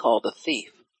why he's called a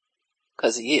thief,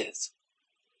 because he is.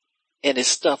 And his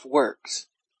stuff works.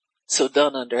 So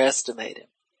don't underestimate him.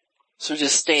 So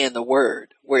just stay in the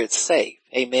word where it's safe.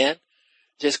 Amen.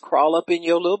 Just crawl up in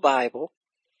your little Bible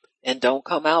and don't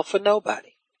come out for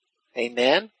nobody.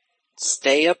 Amen.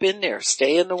 Stay up in there.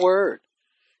 Stay in the word.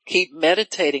 Keep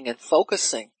meditating and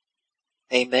focusing.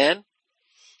 Amen.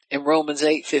 In Romans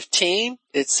 8:15,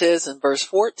 it says in verse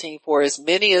 14, for as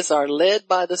many as are led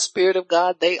by the Spirit of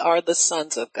God, they are the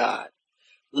sons of God.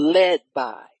 Led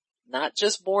by, not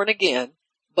just born again,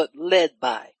 but led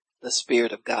by the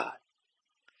Spirit of God.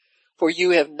 For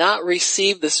you have not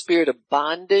received the spirit of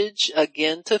bondage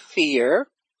again to fear.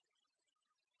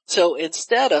 So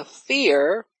instead of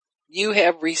fear, you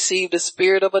have received a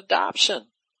spirit of adoption.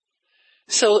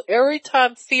 So every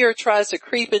time fear tries to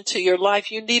creep into your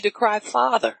life, you need to cry,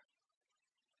 Father.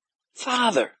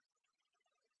 Father.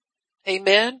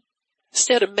 Amen.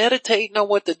 Instead of meditating on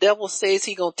what the devil says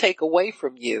he's going to take away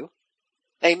from you.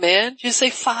 Amen. You say,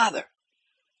 Father.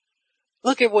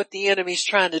 Look at what the enemy's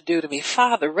trying to do to me.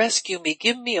 Father, rescue me.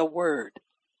 Give me a word.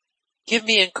 Give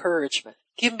me encouragement.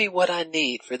 Give me what I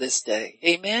need for this day.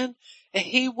 Amen. And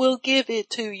he will give it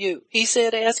to you. He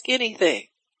said, ask anything.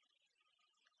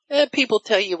 And people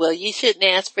tell you, well, you shouldn't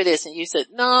ask for this. And you said,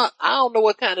 no, I don't know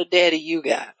what kind of daddy you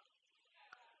got.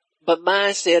 But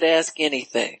mine said, ask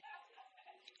anything.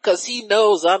 Cause he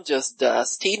knows I'm just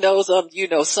dust. He knows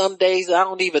some days I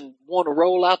don't even want to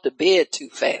roll out the bed too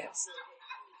fast.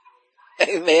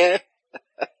 Amen.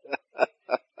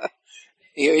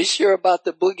 You ain't sure about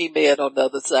the boogeyman on the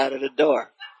other side of the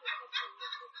door.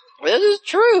 This is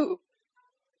true.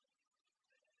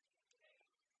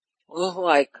 I'm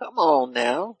like, come on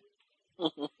now.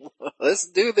 Let's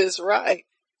do this right.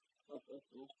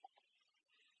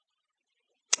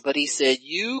 but he said,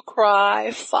 you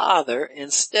cry, Father,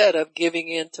 instead of giving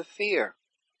in to fear.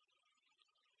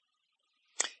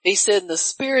 He said, the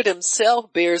Spirit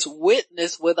himself bears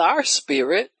witness with our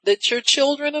spirit that you're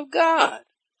children of God.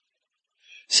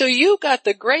 So you got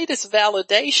the greatest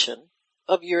validation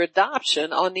of your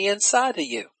adoption on the inside of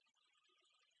you.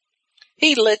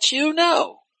 He lets you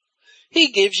know. He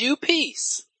gives you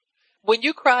peace. When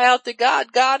you cry out to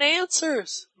God, God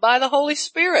answers by the Holy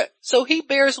Spirit. So he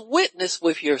bears witness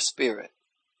with your spirit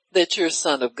that you're a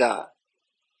son of God.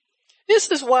 This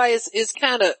is why it's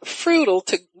kind of futile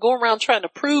to go around trying to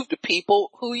prove to people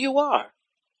who you are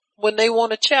when they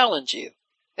want to challenge you.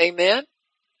 Amen?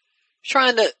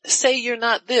 Trying to say you're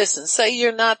not this and say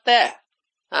you're not that.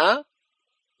 Huh?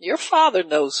 Your Father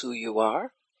knows who you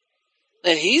are.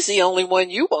 And he's the only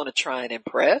one you want to try and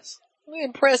impress. What do you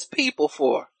impress people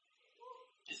for?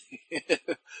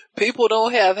 People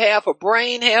don't have half a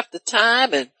brain half the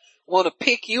time and want to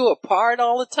pick you apart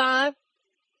all the time.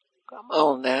 Come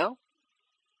on now.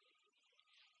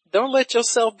 Don't let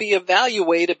yourself be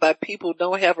evaluated by people who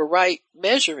don't have a right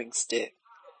measuring stick.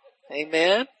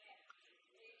 Amen.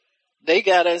 They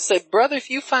gotta say, brother, if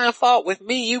you find fault with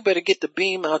me, you better get the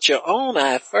beam out your own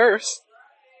eye first.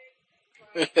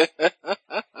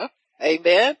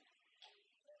 Amen.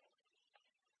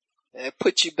 And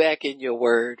put you back in your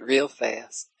word real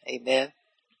fast. Amen.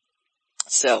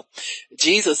 So,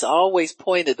 Jesus always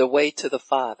pointed the way to the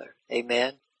Father.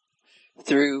 Amen.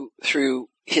 Through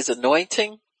his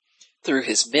anointing, through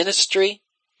his ministry,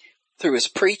 through his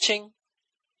preaching,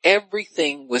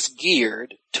 everything was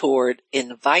geared toward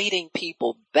inviting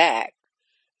people back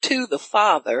to the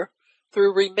Father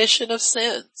through remission of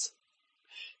sins.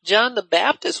 John the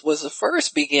Baptist was the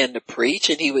first began to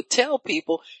preach, and he would tell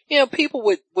people,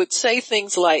 people would say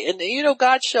things like, and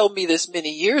God showed me this many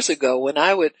years ago when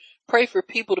I would pray for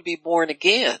people to be born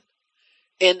again.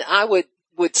 And I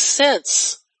would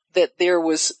sense that there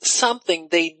was something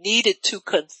they needed to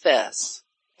confess.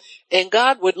 And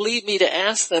God would lead me to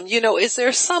ask them, is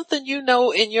there something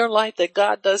in your life that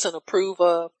God doesn't approve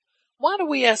of? Why don't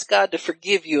we ask God to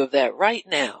forgive you of that right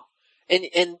now? And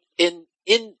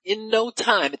in no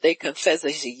time, if they confess,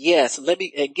 they say, yes, and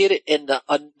get it. And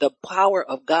the power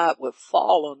of God would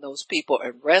fall on those people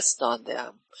and rest on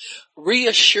them,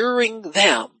 reassuring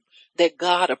them that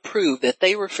God approved, that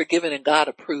they were forgiven and God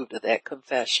approved of that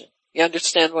confession. You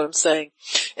understand what I'm saying?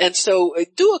 And so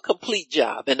do a complete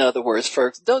job. In other words,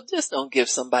 first, don't give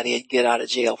somebody a get out of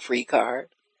jail free card.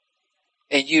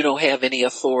 And you don't have any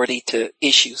authority to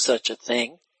issue such a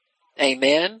thing.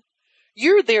 Amen.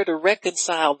 You're there to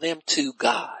reconcile them to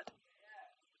God.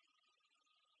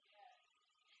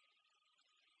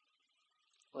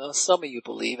 Well, some of you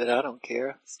believe it. I don't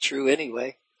care. It's true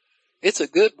anyway. It's a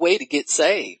good way to get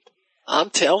saved. I'm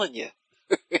telling you.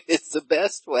 It's the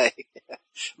best way.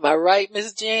 Am I right,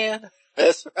 Miss Jan?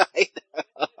 That's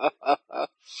right.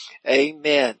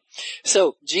 Amen.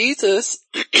 So Jesus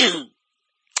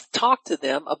talked to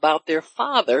them about their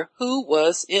Father who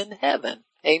was in heaven.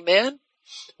 Amen.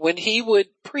 When he would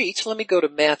preach, let me go to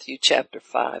Matthew chapter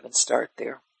 5 and start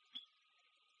there.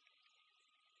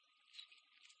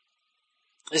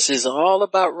 This is all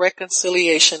about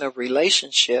reconciliation of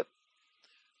relationship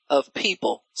of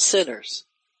people, sinners,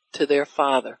 to their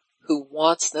Father who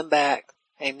wants them back.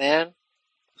 Amen.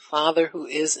 Father who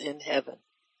is in heaven.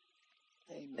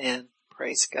 Amen.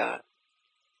 Praise God.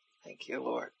 Thank you,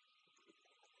 Lord.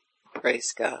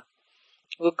 Praise God.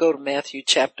 We'll go to Matthew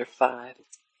chapter 5.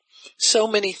 So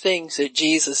many things that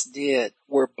Jesus did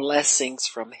were blessings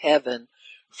from heaven,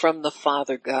 from the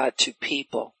Father God to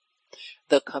people.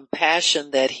 The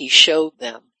compassion that he showed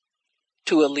them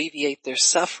to alleviate their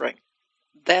suffering.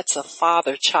 That's a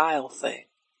father-child thing.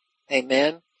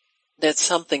 Amen. That's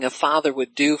something a father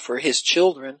would do for his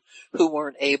children who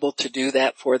weren't able to do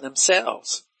that for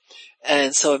themselves.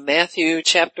 And so in Matthew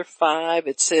chapter 5,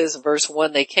 it says in verse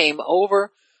 1, they came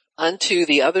over unto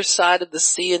the other side of the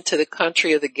sea into the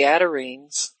country of the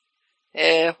Gadarenes.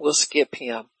 We'll skip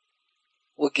him.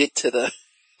 We'll get to the,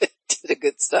 to the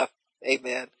good stuff.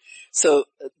 Amen. So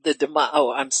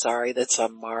I'm sorry. That's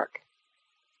on Mark.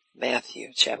 Matthew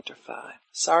chapter 5.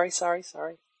 Sorry.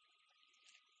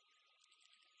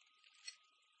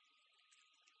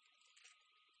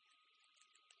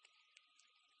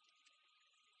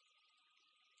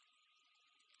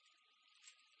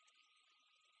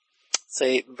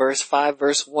 Say verse 5,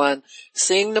 verse 1,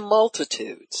 seeing the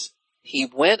multitudes, he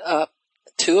went up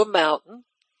to a mountain,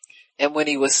 and when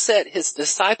he was set, his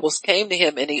disciples came to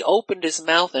him, and he opened his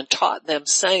mouth and taught them,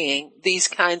 saying these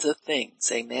kinds of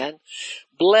things. Amen.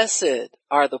 Blessed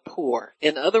are the poor.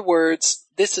 In other words,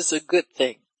 this is a good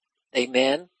thing.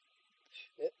 Amen.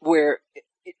 where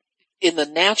in the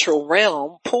natural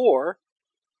realm, poor,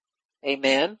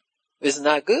 amen, is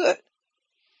not good.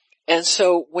 And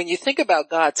so when you think about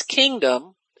God's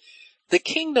kingdom, the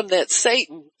kingdom that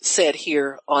Satan set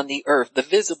here on the earth, the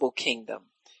visible kingdom,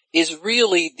 is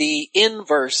really the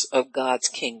inverse of God's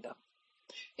kingdom.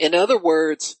 In other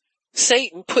words,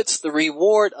 Satan puts the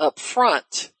reward up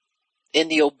front and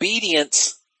the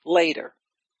obedience later.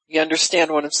 You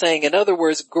understand what I'm saying? In other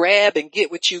words, grab and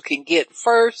get what you can get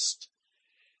first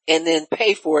and then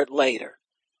pay for it later.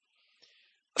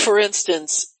 For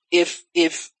instance, if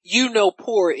you know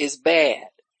poor is bad,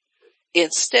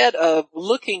 instead of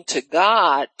looking to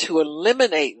God to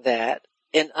eliminate that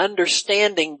and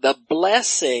understanding the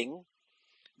blessing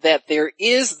that there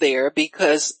is there,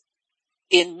 because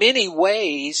in many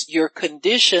ways your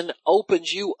condition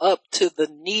opens you up to the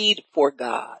need for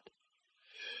God.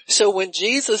 So when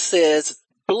Jesus says,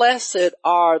 blessed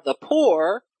are the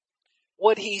poor,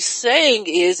 what he's saying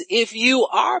is if you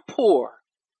are poor,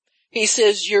 he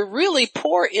says you're really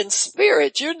poor in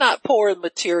spirit. You're not poor in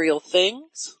material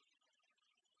things.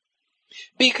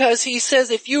 Because he says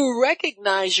if you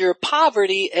recognize your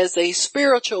poverty as a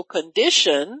spiritual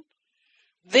condition,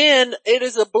 then it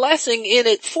is a blessing in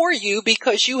it for you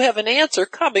because you have an answer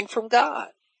coming from God.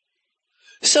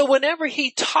 So whenever he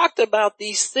talked about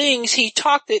these things, he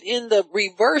talked it in the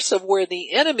reverse of where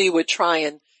the enemy would try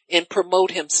and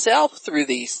promote himself through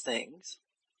these things.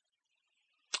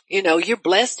 You know, you're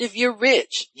blessed if you're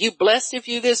rich. You're blessed if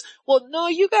you this. Well, no,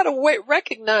 you got to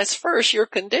recognize first your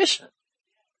condition.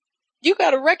 You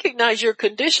got to recognize your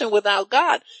condition without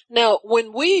God. Now,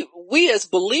 when we as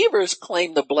believers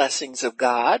claim the blessings of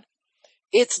God,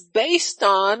 it's based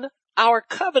on our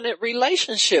covenant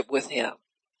relationship with him.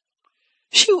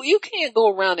 Shoot, you can't go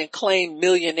around and claim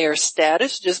millionaire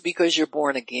status just because you're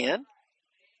born again.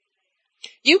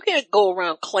 You can't go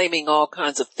around claiming all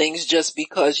kinds of things just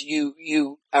because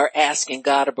you are asking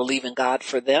God or believing God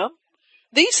for them.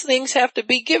 These things have to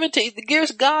be given to you.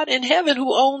 There's God in heaven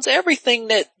who owns everything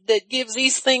that gives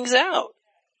these things out.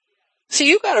 So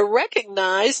you got to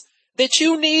recognize that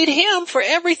you need him for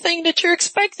everything that you're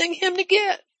expecting him to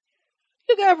get.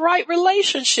 You got to have right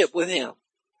relationship with him.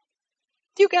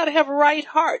 You got to have a right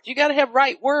heart. You got to have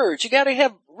right words. You got to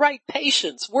have right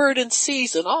patience, word in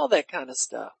season, all that kind of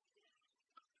stuff.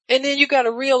 And then you got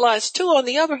to realize too, on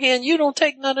the other hand, you don't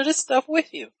take none of this stuff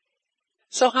with you.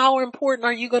 So how important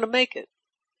are you going to make it?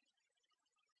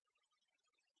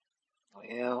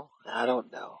 Well, I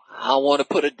don't know. I don't want to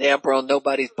put a damper on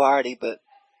nobody's party, but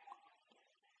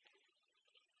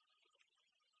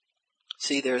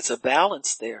see, there's a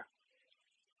balance there.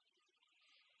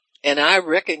 And I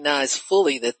recognize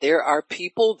fully that there are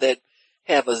people that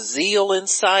have a zeal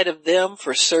inside of them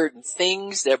for certain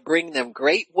things that bring them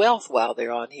great wealth while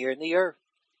they're on here in the earth.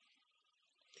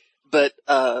 But,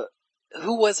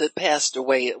 who was it passed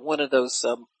away at one of those,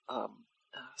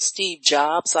 Steve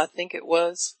Jobs, I think it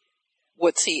was.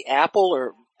 What's he,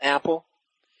 Apple?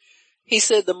 He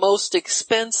said the most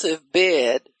expensive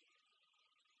bed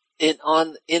in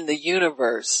the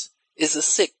universe is a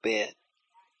sick bed.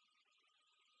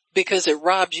 Because it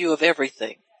robs you of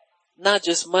everything. Not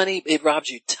just money, it robs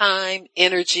you time,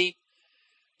 energy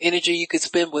you could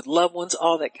spend with loved ones,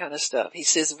 all that kind of stuff. He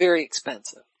says very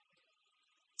expensive.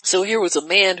 So here was a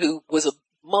man who was a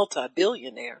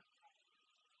multi-billionaire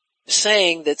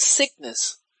saying that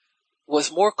sickness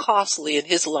was more costly in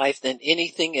his life than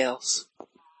anything else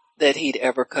that he'd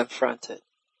ever confronted.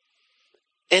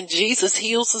 And Jesus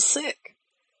heals the sick.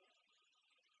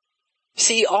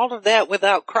 See, all of that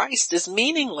without Christ is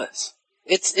meaningless.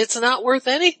 It's not worth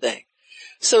anything.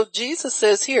 So Jesus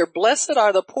says here, blessed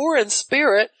are the poor in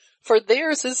spirit, for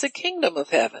theirs is the kingdom of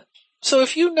heaven. So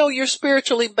if you know you're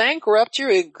spiritually bankrupt,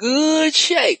 you're in good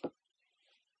shape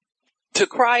to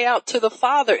cry out to the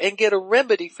Father and get a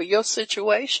remedy for your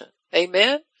situation.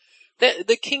 Amen?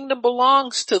 The kingdom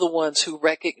belongs to the ones who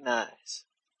recognize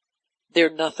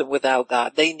they're nothing without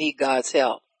God. They need God's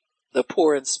help. The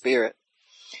poor in spirit.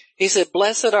 He said,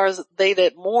 blessed are they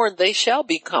that mourn, they shall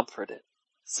be comforted.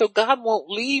 So God won't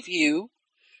leave you.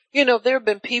 You know, there have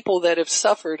been people that have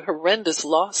suffered horrendous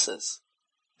losses,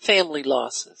 family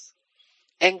losses.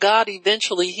 And God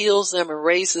eventually heals them and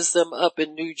raises them up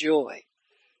in new joy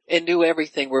and new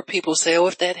everything, where people say, oh,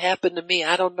 if that happened to me,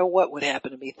 I don't know what would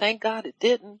happen to me. Thank God it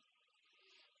didn't.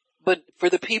 But for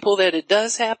the people that it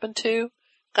does happen to,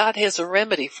 God has a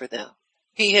remedy for them.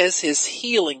 He has his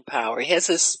healing power. He has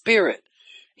his spirit.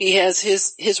 He has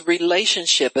his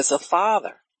relationship as a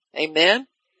father. Amen.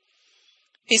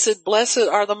 He said, blessed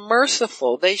are the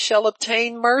merciful. They shall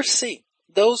obtain mercy.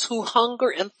 Those who hunger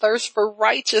and thirst for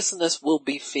righteousness will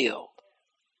be filled.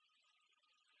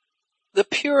 The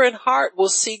pure in heart will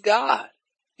see God.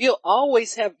 You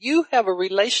have a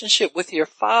relationship with your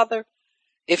Father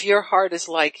if your heart is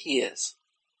like His.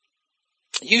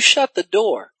 You shut the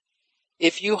door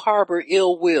if you harbor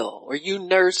ill will or you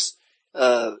nurse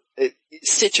bad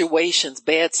situations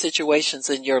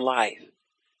in your life.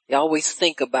 You always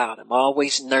think about them,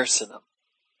 always nursing them.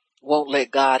 Won't let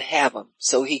God have them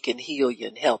so He can heal you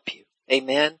and help you.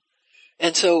 Amen.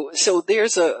 And so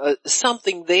there's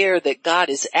something there that God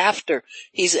is after.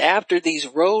 He's after these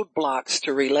roadblocks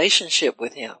to relationship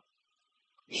with Him.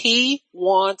 He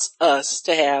wants us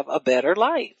to have a better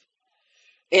life.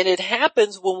 And it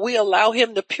happens when we allow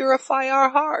Him to purify our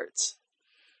hearts.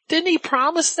 Didn't He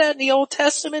promise that in the Old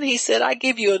Testament? He said, I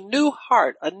give you a new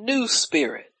heart, a new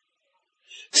spirit.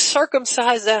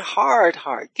 Circumcise that hard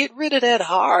heart. Get rid of that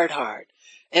hard heart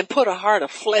and put a heart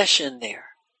of flesh in there.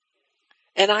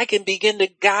 And I can begin to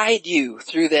guide you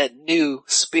through that new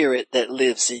spirit that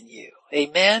lives in you.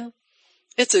 Amen.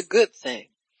 It's a good thing.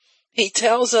 He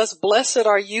tells us, blessed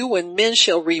are you when men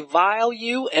shall revile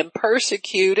you and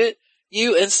persecute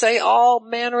you and say all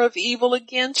manner of evil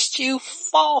against you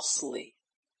falsely.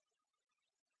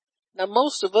 Now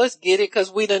most of us get it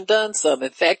because we done some.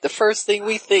 In fact, the first thing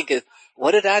we think is,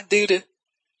 what did I do to?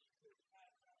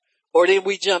 Or then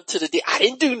we jump to I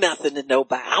didn't do nothing to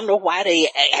nobody. I don't know why they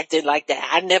acted like that.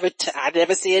 I never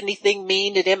said anything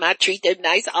mean to them. I treat them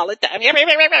nice all the time. You're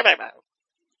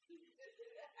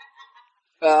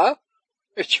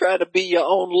trying to be your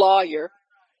own lawyer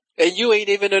and you ain't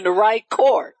even in the right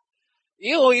court.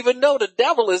 You don't even know the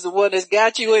devil is the one that's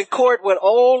got you in court with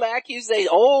old accusations,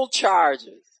 old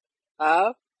charges.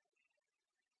 Your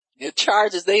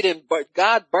charges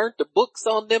God burnt the books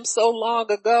on them so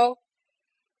long ago.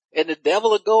 And the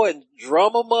devil will go and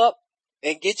drum them up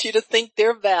and get you to think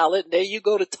they're valid. And there you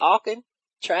go to talking,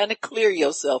 trying to clear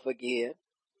yourself again.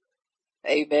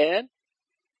 Amen.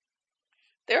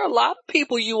 There are a lot of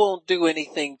people you won't do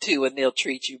anything to and they'll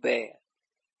treat you bad.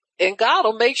 And God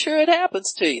will make sure it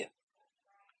happens to you.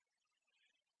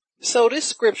 So this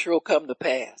scripture will come to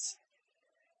pass.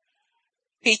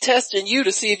 He testing you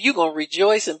to see if you're going to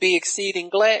rejoice and be exceeding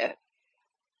glad.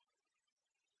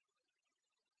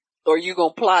 Or you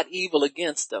going to plot evil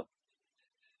against them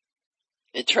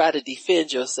and try to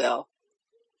defend yourself.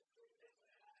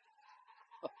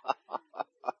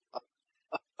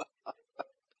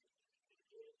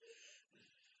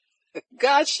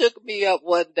 God shook me up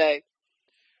one day.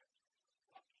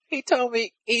 He told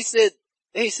me, he said,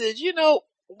 you know,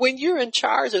 when you're in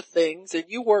charge of things and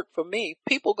you work for me,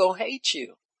 people gonna hate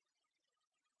you.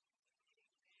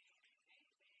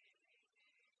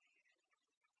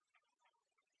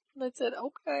 And I said,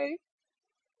 okay,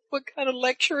 what kind of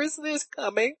lecture is this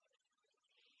coming?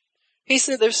 He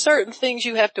said, there's certain things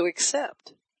you have to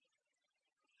accept.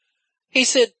 He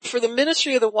said, for the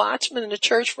ministry of the Watchman and the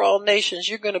Church for All Nations,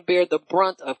 you're going to bear the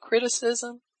brunt of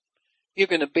criticism. You're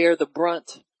going to bear the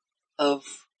brunt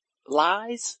of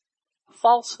lies,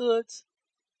 falsehoods.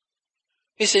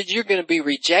 He said, you're going to be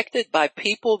rejected by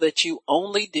people that you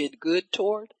only did good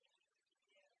toward.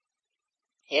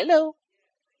 Hello.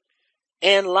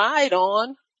 And lied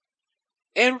on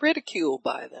and ridiculed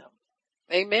by them.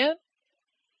 Amen.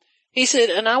 He said,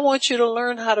 and I want you to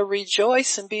learn how to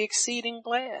rejoice and be exceeding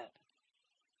glad.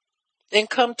 And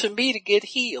come to me to get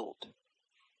healed.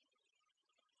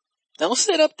 Don't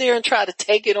sit up there and try to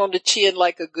take it on the chin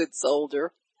like a good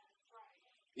soldier.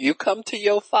 You come to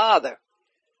your Father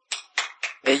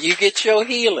and you get your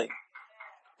healing.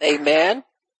 Amen.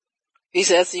 He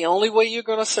says that's the only way you're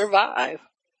going to survive,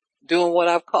 doing what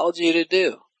I've called you to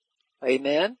do.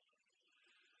 Amen.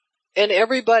 And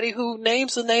everybody who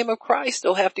names the name of Christ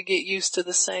will have to get used to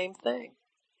the same thing.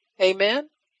 Amen.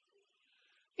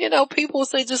 You know, people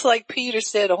say just like Peter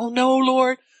said, oh no,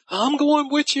 Lord, I'm going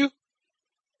with you.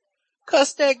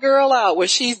 Cuss that girl out when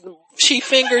she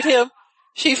fingered him.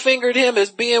 She fingered him as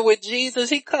being with Jesus.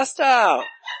 He cussed her out.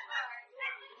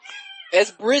 As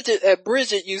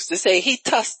Bridget used to say, he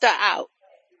tussed her out.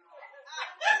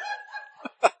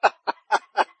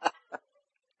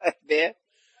 Amen.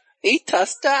 He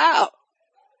tussed her out.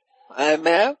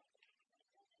 Amen.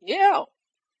 Yeah.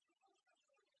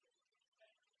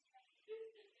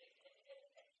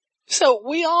 So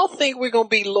we all think we're going to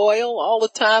be loyal all the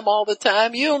time.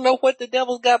 You don't know what the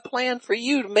devil's got planned for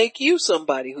you to make you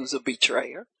somebody who's a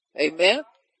betrayer. Amen.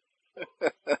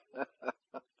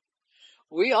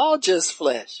 We all just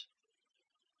flesh.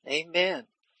 Amen.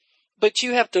 But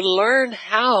you have to learn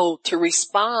how to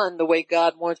respond the way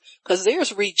God wants, because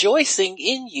there's rejoicing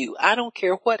in you. I don't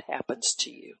care what happens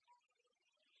to you.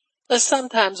 But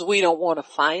sometimes we don't want to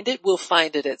find it. We'll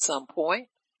find it at some point.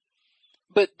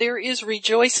 But there is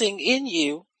rejoicing in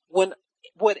you when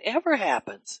whatever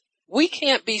happens. We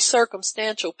can't be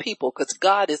circumstantial people because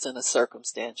God isn't a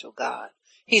circumstantial God.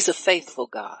 He's a faithful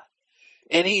God.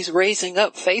 And he's raising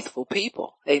up faithful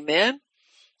people. Amen.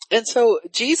 And so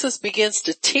Jesus begins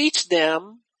to teach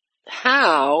them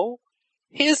how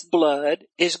his blood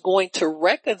is going to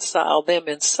reconcile them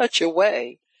in such a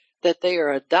way that they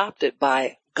are adopted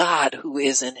by God who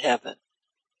is in heaven.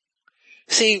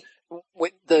 See,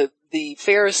 the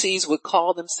Pharisees would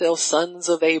call themselves sons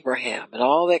of Abraham and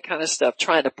all that kind of stuff,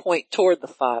 trying to point toward the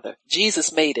Father.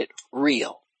 Jesus made it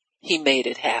real. He made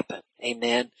it happen.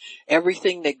 Amen.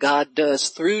 Everything that God does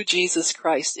through Jesus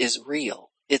Christ is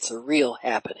real. It's a real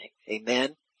happening.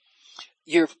 Amen.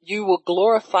 You will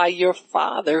glorify your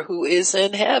Father who is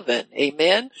in heaven.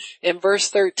 Amen. In verse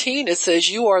 13, it says,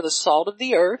 you are the salt of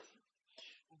the earth,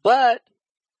 but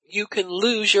you can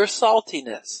lose your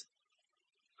saltiness.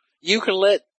 You can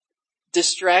let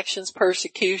distractions,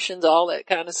 persecutions, all that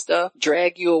kind of stuff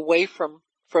drag you away from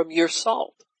your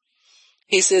salt.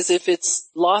 He says, if it's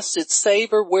lost its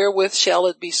savor, wherewith shall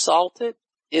it be salted?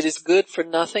 It is good for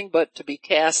nothing but to be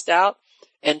cast out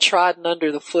and trodden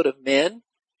under the foot of men.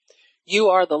 You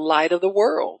are the light of the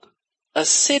world. A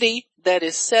city that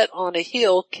is set on a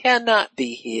hill cannot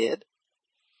be hid.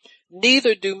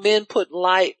 Neither do men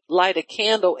light a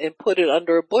candle and put it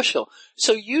under a bushel.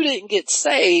 So you didn't get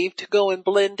saved to go and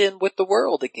blend in with the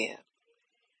world again.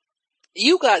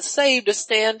 You got saved to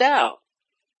stand out.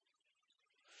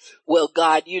 Well,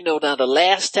 God, now the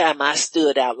last time I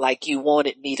stood out like you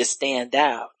wanted me to stand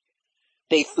out,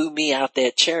 they threw me out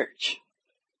that church.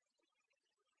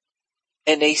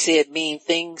 And they said mean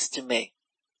things to me.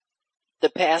 The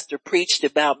pastor preached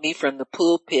about me from the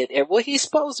pulpit. And well, he's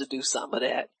supposed to do some of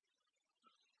that.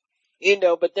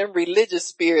 But them religious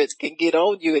spirits can get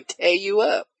on you and tear you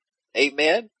up.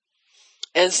 Amen.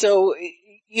 And so,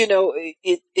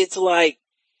 it's like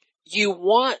you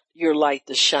want your light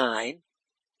to shine,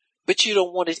 but you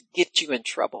don't want it to get you in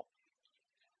trouble.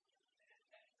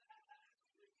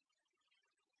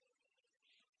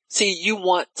 See, you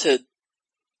want to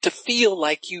feel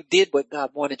like you did what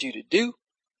God wanted you to do,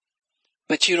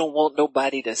 but you don't want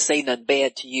nobody to say nothing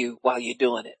bad to you while you're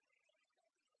doing it.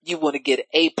 You want to get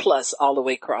A+ all the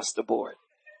way across the board.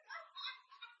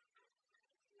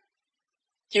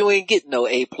 You ain't getting no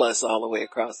A+ all the way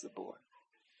across the board.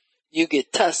 You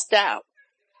get tussed out.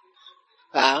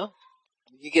 Huh?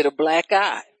 You get a black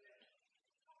eye.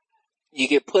 You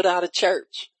get put out of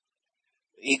church.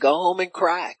 You go home and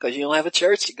cry because you don't have a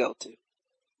church to go to.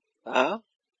 Huh?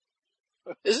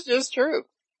 It's just true.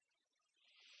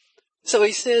 So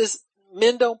he says,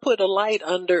 men don't put a light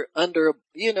under,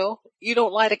 you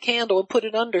don't light a candle and put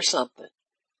it under something.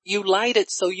 You light it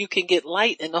so you can get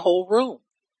light in the whole room.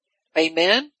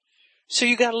 Amen. So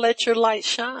you gotta let your light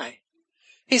shine.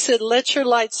 He said, let your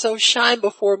light so shine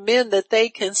before men that they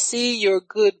can see your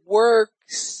good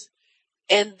works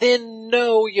and then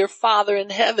know your Father in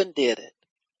heaven did it.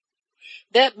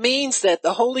 That means that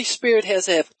the Holy Spirit has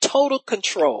to have total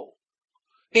control.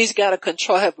 He's got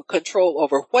to have control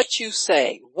over what you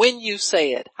say, when you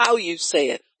say it, how you say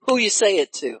it, who you say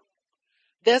it to.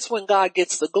 That's when God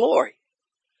gets the glory.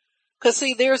 Cause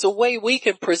see, there's a way we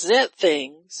can present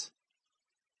things.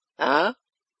 You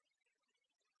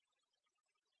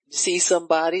see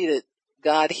somebody that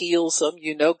God heals them,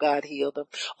 God healed them.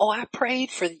 Oh, I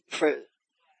prayed for.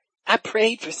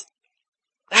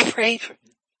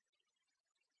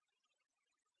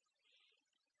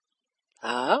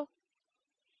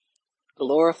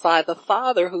 Glorify the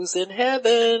Father who's in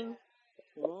heaven.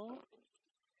 Or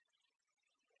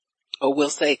we'll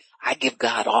say, I give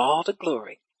God all the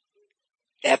glory.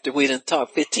 After we done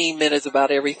talked 15 minutes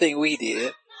about everything we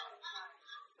did.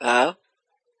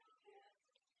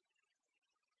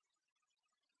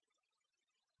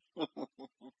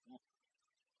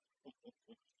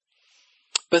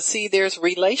 But see, there's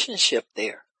relationship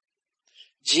there.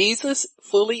 Jesus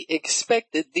fully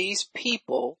expected these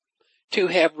people to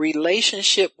have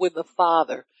relationship with the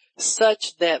Father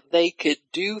such that they could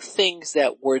do things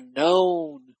that were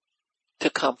known to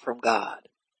come from God.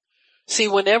 See,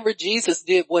 whenever Jesus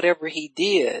did whatever he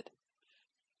did,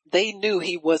 they knew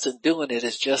he wasn't doing it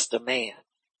as just a man.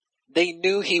 They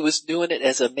knew he was doing it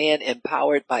as a man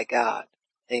empowered by God.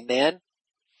 Amen.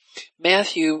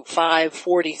 Matthew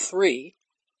 5:43.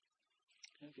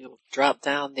 You'll drop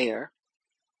down there.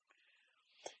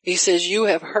 He says, you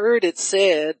have heard it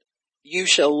said, you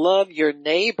shall love your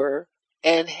neighbor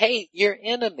and hate your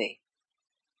enemy.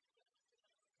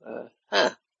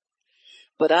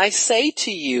 But I say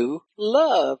to you,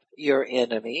 love your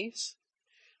enemies,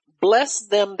 bless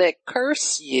them that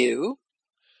curse you,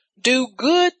 Do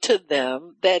good to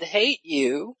them that hate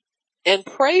you, and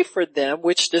pray for them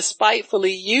which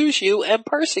despitefully use you and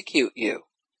persecute you.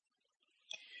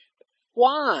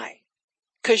 Why?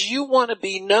 Because you want to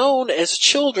be known as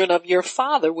children of your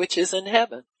Father which is in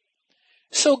heaven.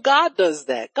 So God does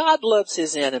that. God loves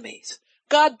his enemies.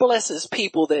 God blesses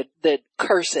people that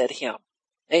curse at him.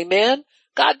 Amen?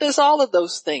 God does all of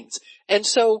those things. And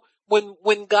so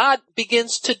when God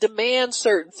begins to demand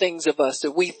certain things of us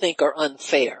that we think are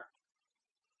unfair,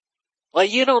 well,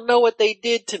 you don't know what they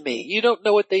did to me. You don't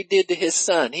know what they did to his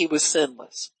son. He was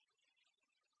sinless.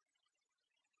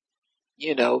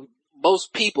 You know,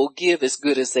 most people give as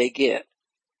good as they get,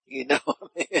 you know,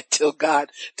 until God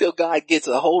gets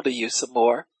a hold of you some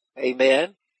more.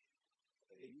 Amen.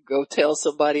 Go tell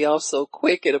somebody off so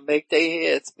quick it'll make their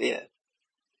heads spin.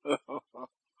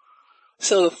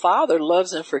 So the Father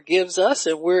loves and forgives us,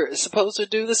 and we're supposed to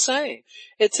do the same.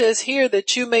 It says here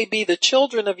that you may be the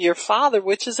children of your Father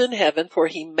which is in heaven, for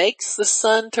he makes the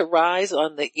sun to rise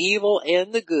on the evil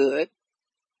and the good,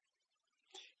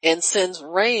 and sends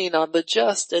rain on the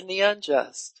just and the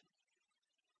unjust.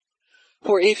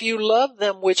 For if you love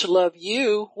them which love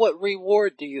you, what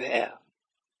reward do you have?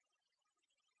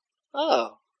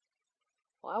 Oh,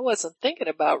 well, I wasn't thinking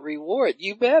about reward.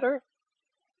 You better.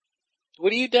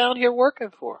 What are you down here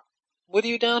working for? What are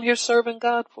you down here serving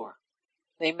God for?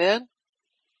 Amen.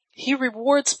 He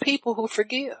rewards people who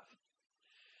forgive.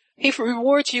 He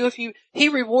rewards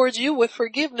you with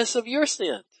forgiveness of your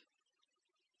sins.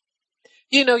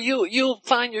 You know, you'll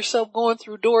find yourself going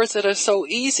through doors that are so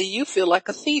easy, you feel like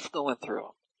a thief going through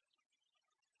them.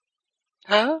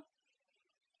 Huh?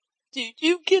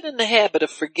 You get in the habit of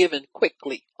forgiving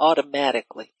quickly,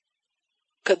 automatically,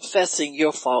 confessing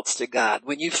your faults to God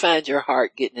when you find your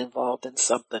heart getting involved in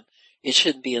something it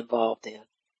shouldn't be involved in.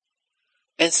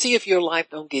 And see if your life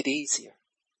don't get easier.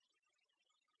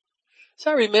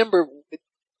 So I remember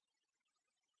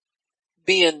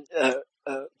being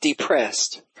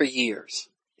depressed for years.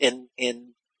 And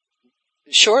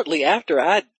shortly after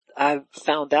I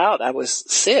found out I was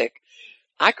sick,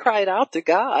 I cried out to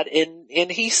God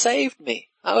and he saved me.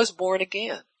 I was born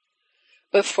again.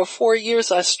 But for 4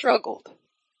 years I struggled,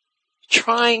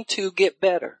 trying to get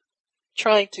better,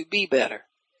 trying to be better.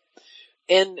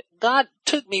 And God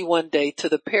took me one day to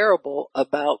the parable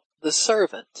about the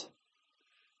servant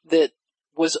that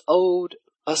was owed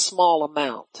a small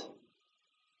amount.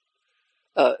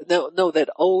 That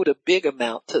owed a big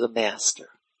amount to the master.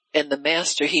 And the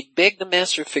master, he begged the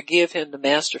master to forgive him. The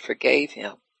master forgave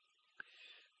him.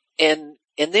 And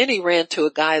then he ran to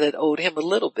a guy that owed him a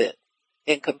little bit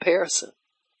in comparison.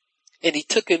 And he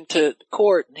took him to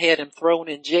court and had him thrown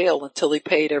in jail until he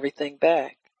paid everything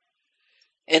back.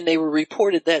 And they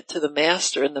reported that to the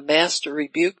master, and the master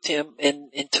rebuked him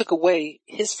and took away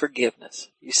his forgiveness.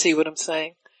 You see what I'm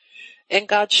saying? And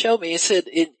God showed me, he said,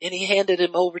 and he handed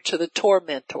him over to the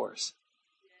tormentors.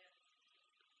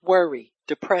 Worry,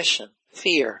 depression,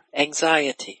 fear,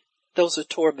 anxiety. Those are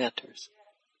tormentors.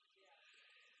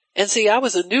 And see, I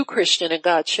was a new Christian and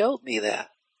God showed me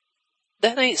that.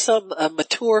 That ain't some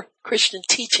mature Christian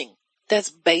teaching. That's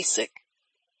basic.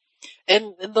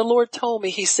 And the Lord told me,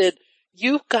 he said,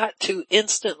 you've got to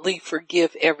instantly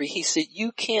forgive he said,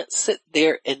 you can't sit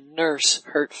there and nurse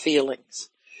hurt feelings.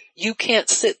 You can't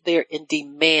sit there and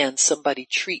demand somebody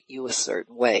treat you a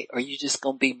certain way, or you're just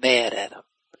going to be mad at them.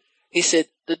 He said,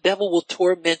 the devil will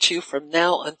torment you from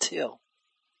now until.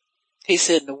 He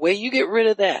said, the way you get rid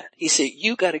of that, he said,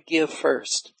 you got to give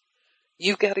first.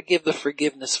 You got to give the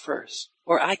forgiveness first,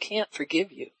 or I can't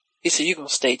forgive you. He said, you're going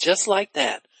to stay just like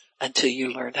that until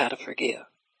you learn how to forgive.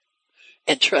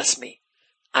 And trust me,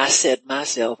 I set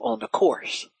myself on the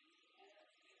course.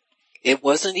 It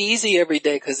wasn't easy every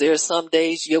day, because there are some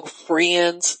days your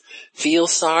friends feel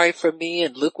sorry for me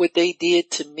and look what they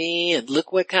did to me and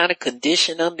look what kind of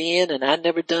condition I'm in and I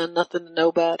never done nothing to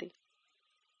nobody.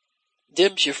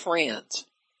 Them's your friends.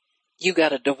 You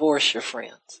gotta divorce your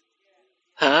friends.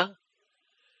 Huh?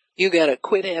 You gotta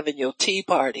quit having your tea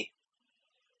party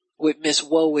with Miss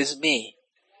Woe is me.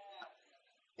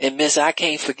 And Miss I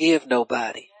can't forgive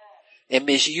nobody. And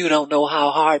Miss you don't know how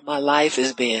hard my life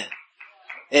has been.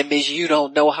 And Miss, you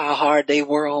don't know how hard they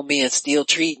were on me and still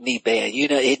treat me bad. You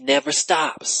know, it never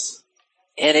stops.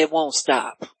 And it won't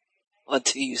stop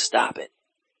until you stop it.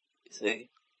 See?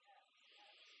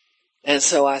 And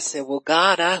so I said, well,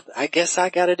 God, I guess I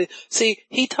gotta do. See,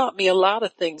 he taught me a lot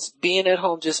of things being at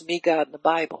home, just me, God, and the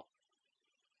Bible.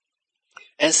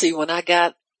 And see, when I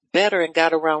got better and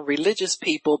got around religious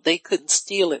people, they couldn't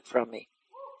steal it from me.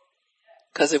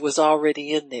 'Cause it was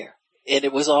already in there. And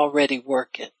it was already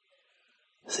working.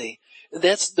 See,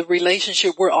 That's the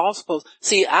relationship we're all supposed.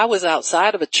 See, I was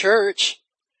outside of a church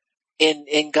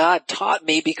and God taught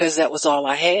me because that was all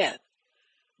I had.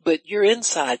 But you're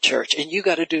inside church and you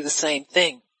got to do the same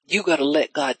thing. You got to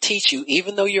let God teach you,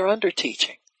 even though you're under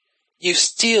teaching. You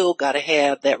still got to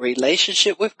have that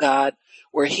relationship with God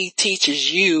where he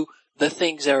teaches you the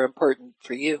things that are important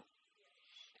for you.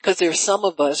 Because there's some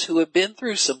of us who have been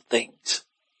through some things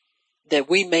that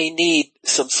we may need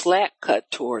some slack cut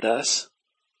toward us.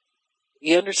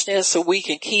 You understand? So we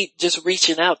can keep just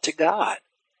reaching out to God.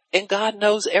 And God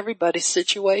knows everybody's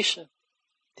situation.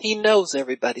 He knows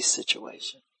everybody's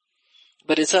situation.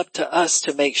 But it's up to us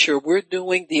to make sure we're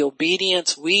doing the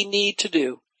obedience we need to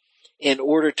do in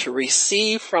order to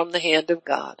receive from the hand of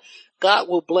God. God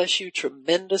will bless you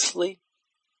tremendously,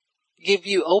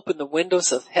 open the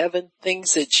windows of heaven,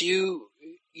 things that you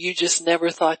just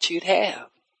never thought you'd have,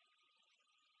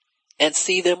 and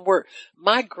see them work.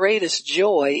 My greatest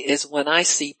joy is when I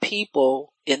see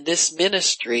people in this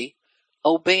ministry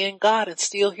obeying God and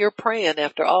still here praying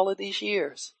after all of these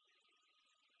years.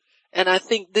 And I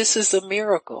think this is a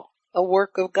miracle, a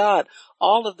work of God.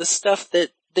 All of the stuff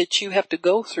that you have to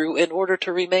go through in order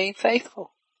to remain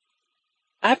faithful.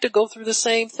 I have to go through the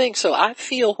same thing. So I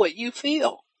feel what you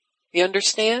feel. You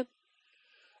understand?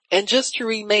 And just to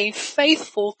remain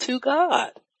faithful to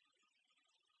God.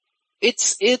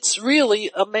 It's really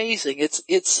amazing.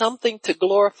 It's something to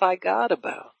glorify God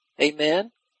about.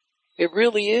 Amen. It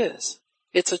really is.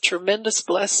 It's a tremendous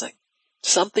blessing.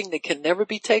 Something that can never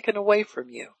be taken away from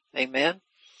you. Amen.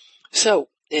 So,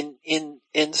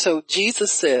 so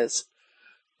Jesus says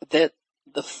that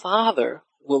the Father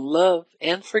will love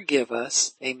and forgive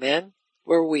us. Amen.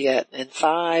 Where are we at? In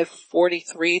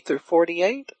 5:43 through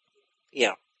 48?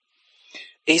 Yeah.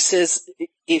 He says,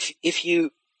 if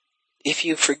you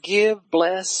forgive,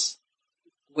 bless,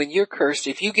 when you're cursed,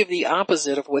 if you give the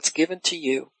opposite of what's given to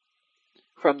you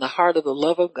from the heart of the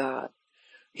love of God,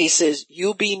 he says,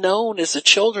 you'll be known as the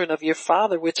children of your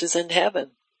Father which is in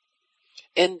heaven.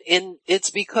 And it's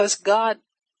because God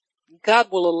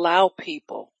will allow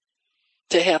people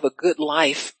to have a good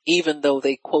life even though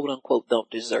they quote unquote don't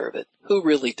deserve it. Who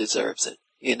really deserves it?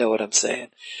 You know what I'm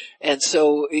saying? And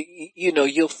so,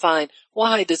 you'll find,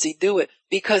 why does he do it?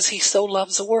 Because he so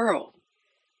loves the world.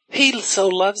 He so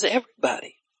loves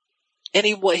everybody. And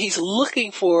he's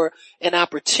looking for an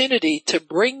opportunity to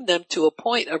bring them to a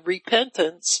point of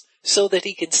repentance so that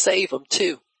he can save them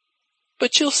too.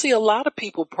 But you'll see a lot of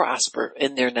people prosper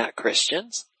and they're not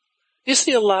Christians. You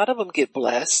see a lot of them get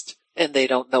blessed and they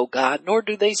don't know God, nor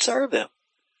do they serve him.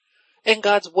 And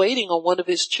God's waiting on one of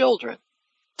his children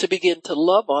to begin to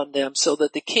love on them so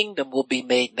that the kingdom will be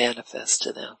made manifest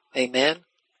to them. Amen.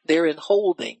 They're in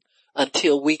holding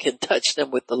until we can touch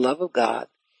them with the love of God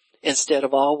instead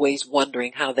of always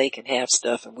wondering how they can have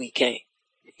stuff and we can't.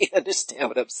 You understand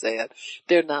what I'm saying?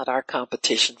 They're not our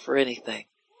competition for anything.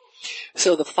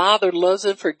 So the Father loves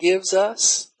and forgives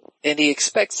us, and he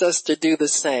expects us to do the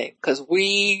same, because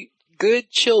we, good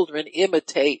children,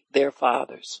 imitate their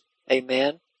fathers.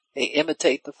 Amen. They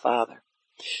imitate the Father.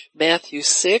 Matthew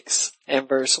 6 and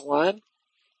verse 1.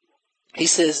 He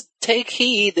says, take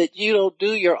heed that you don't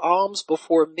do your alms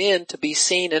before men to be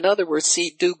seen. In other words,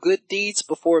 do good deeds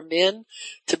before men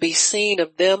to be seen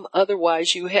of them.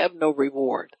 Otherwise you have no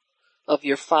reward of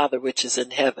your Father which is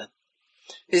in heaven.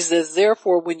 He says,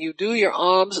 therefore, when you do your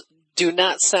alms, do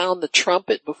not sound the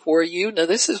trumpet before you. Now,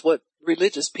 this is what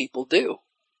religious people do.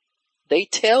 They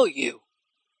tell you.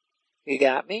 You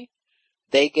got me?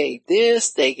 They gave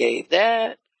this, they gave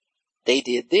that, they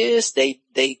did this,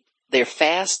 they're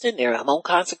fasting, I'm on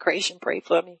consecration, pray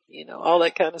for me, all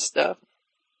that kind of stuff.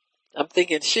 I'm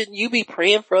thinking, shouldn't you be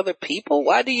praying for other people?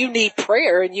 Why do you need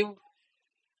prayer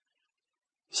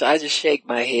So I just shake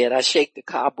my head. I shake the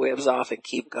cobwebs off and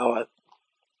keep going.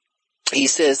 He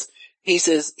says,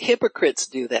 hypocrites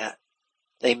do that.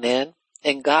 Amen.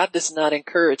 And God does not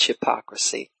encourage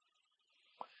hypocrisy.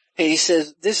 And he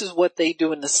says, this is what they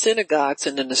do in the synagogues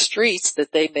and in the streets,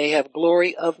 that they may have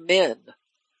glory of men.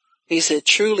 He said,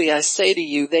 truly I say to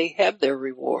you, they have their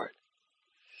reward.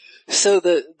 So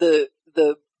the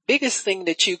biggest thing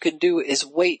that you can do is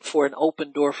wait for an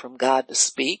open door from God to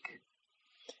speak.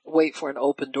 Wait for an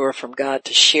open door from God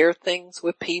to share things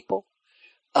with people.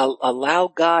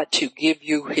 Allow God to give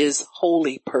you his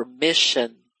holy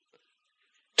permission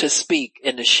to speak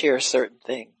and to share certain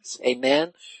things.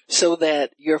 Amen. So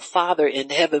that your Father in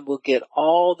heaven will get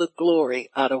all the glory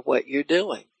out of what you're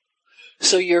doing.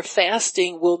 So your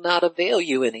fasting will not avail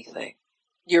you anything.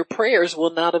 Your prayers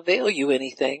will not avail you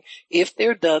anything if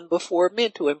they're done before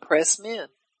men to impress men.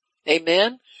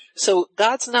 Amen. So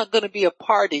God's not going to be a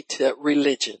party to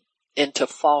religion. into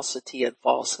falsity and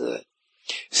falsehood.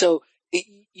 So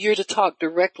you're to talk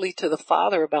directly to the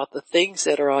Father about the things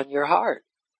that are on your heart.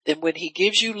 And when he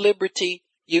gives you liberty,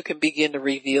 you can begin to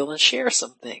reveal and share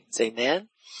some things. Amen.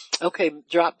 Okay,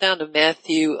 drop down to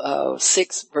Matthew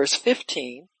 6 verse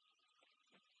 15.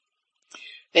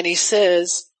 And he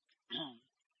says,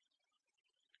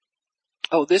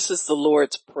 this is the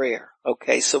Lord's Prayer.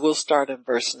 Okay, so we'll start in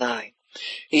verse 9.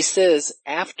 He says,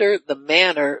 after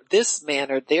this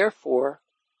manner, therefore,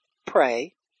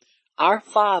 pray, our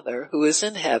Father who is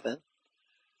in heaven,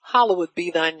 hallowed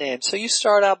be thy name. So you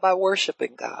start out by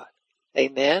worshiping God.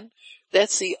 Amen.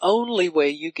 That's the only way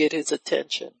you get his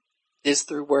attention, is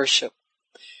through worship.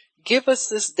 Give us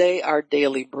this day our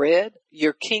daily bread.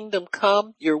 Your kingdom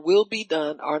come, your will be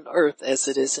done on earth as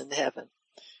it is in heaven.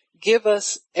 Give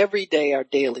us every day our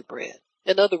daily bread.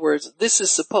 In other words, this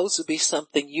is supposed to be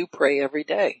something you pray every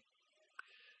day.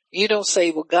 You don't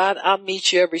say, well, God, I'll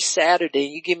meet you every Saturday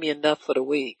and you give me enough for the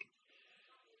week.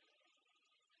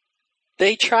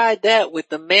 They tried that with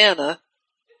the manna.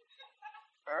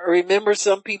 Remember,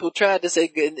 some people tried to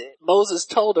say, Moses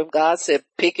told them, God said,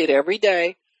 pick it every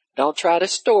day. Don't try to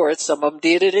store it. Some of them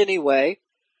did it anyway.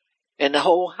 And the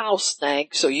whole house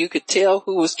stank, so you could tell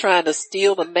who was trying to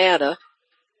steal the manna.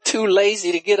 Too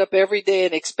lazy to get up every day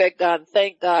and expect God and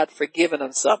thank God for giving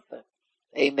them something.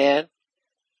 Amen.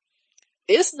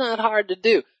 It's not hard to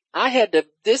do. I had to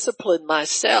discipline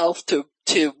myself to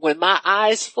when my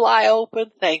eyes fly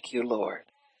open, thank you, Lord.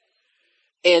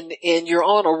 And you're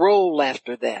on a roll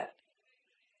after that.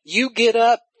 You get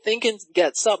up thinking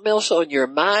got something else on your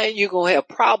mind, you're going to have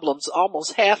problems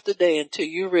almost half the day until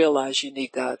you realize you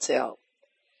need God's help.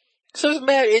 So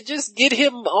just get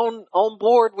him on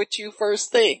board with you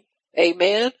first thing.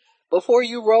 Amen. Before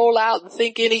you roll out and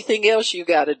think anything else you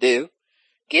got to do,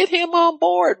 get him on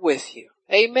board with you.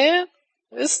 Amen.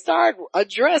 Let's start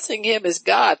addressing him as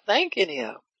God, thanking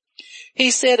him. He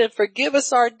said, and forgive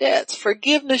us our debts.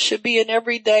 Forgiveness should be an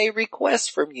everyday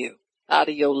request from you out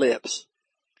of your lips.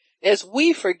 As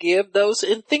we forgive those,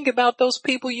 and think about those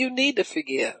people you need to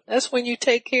forgive. That's when you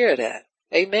take care of that.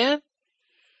 Amen.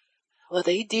 Well,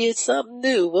 they did something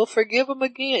new. We'll forgive them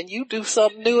again. You do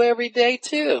something new every day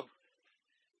too.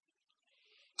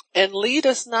 And lead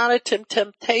us not into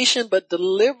temptation, but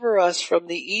deliver us from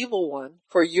the evil one.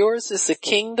 For yours is the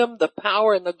kingdom, the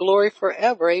power, and the glory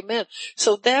forever. Amen.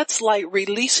 So that's like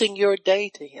releasing your day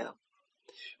to him.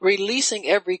 Releasing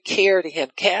every care to him.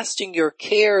 Casting your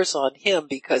cares on him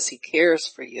because he cares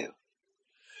for you.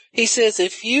 He says,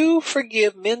 if you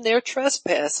forgive men their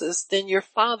trespasses, then your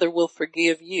Father will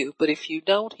forgive you. But if you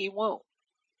don't, he won't.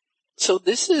 So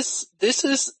this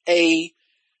is a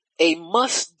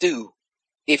must do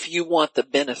if you want the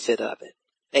benefit of it.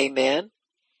 Amen.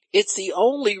 It's the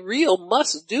only real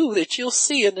must do that you'll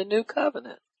see in the new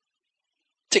covenant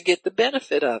to get the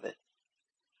benefit of it.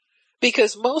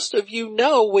 Because most of you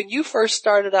know when you first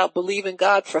started out believing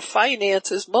God for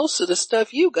finances, most of the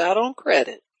stuff you got on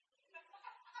credit.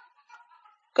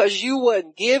 Cause you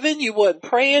wasn't giving, you wasn't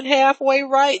praying halfway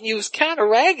right, and you was kind of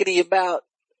raggedy about,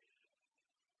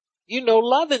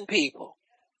 loving people.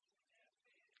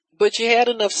 But you had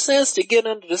enough sense to get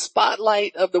under the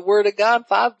spotlight of the word of God.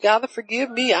 Father, forgive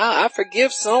me. I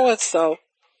forgive so and so.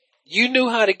 You knew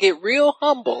how to get real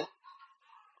humble.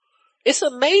 It's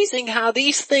amazing how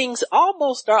these things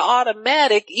almost are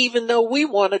automatic, even though we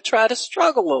want to try to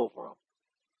struggle over them.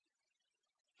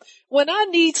 When I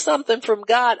need something from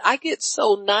God, I get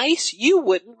so nice, you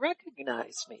wouldn't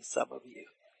recognize me, some of you.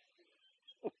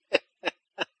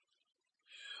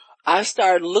 I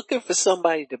start looking for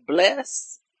somebody to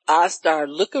bless. I start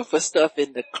looking for stuff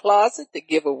in the closet to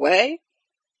give away.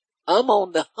 I'm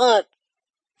on the hunt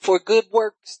for good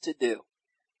works to do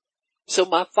so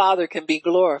my Father can be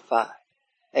glorified.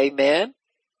 Amen.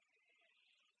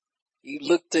 You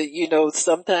look to,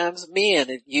 sometimes men,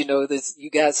 this, you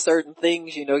got certain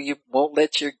things, you won't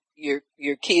let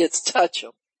your kids touch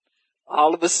them.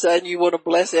 All of a sudden you want to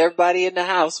bless everybody in the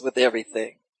house with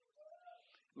everything.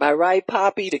 Am I right,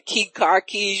 Poppy? The car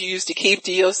keys you used to keep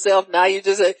to yourself. Now you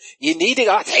just say, you need to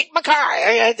go, take my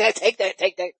car. Take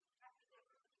that.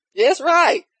 That's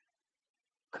right.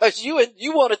 Cause you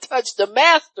want to touch the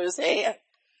master's hand.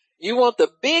 You want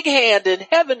the big hand in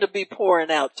heaven to be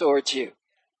pouring out towards you.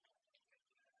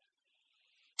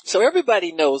 So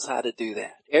everybody knows how to do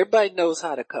that. Everybody knows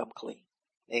how to come clean.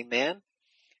 Amen.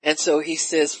 And so he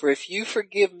says, for if you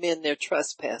forgive men their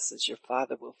trespasses, your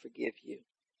Father will forgive you.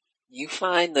 You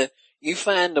find the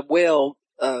well,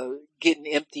 getting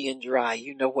empty and dry.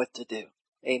 You know what to do.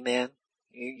 Amen.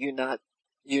 You're not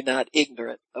You're not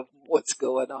ignorant of what's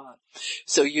going on.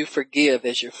 So you forgive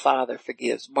as your Father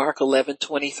forgives. Mark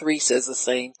 11:23 says the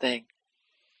same thing.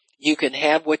 You can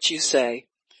have what you say,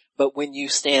 but when you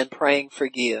stand praying,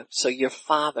 forgive. So your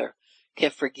Father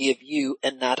can forgive you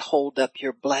and not hold up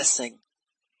your blessing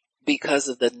because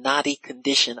of the naughty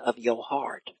condition of your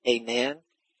heart. Amen.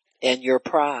 And your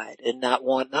pride and not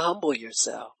wanting to humble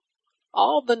yourself.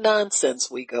 All the nonsense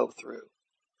we go through.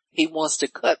 He wants to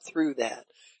cut through that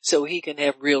so he can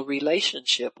have real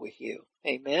relationship with you.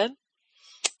 Amen.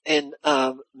 And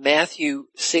Matthew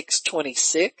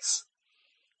 6:26,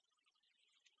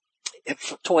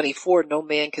 24, no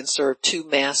man can serve two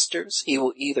masters. He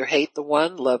will either hate the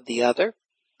one, love the other,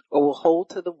 or will hold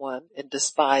to the one and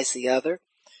despise the other.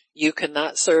 You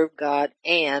cannot serve God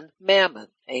and mammon.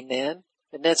 Amen.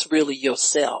 And that's really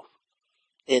yourself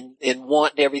and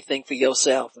wanting everything for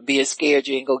yourself and being scared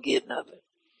you ain't gonna get nothing.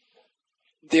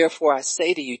 Therefore I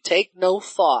say to you, take no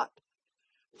thought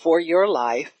for your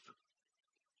life.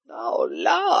 Oh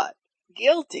Lord,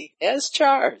 guilty as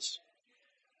charged.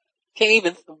 Can't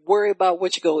even worry about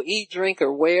what you're going to eat, drink,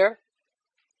 or wear.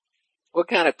 What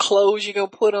kind of clothes you're going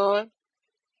to put on.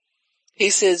 He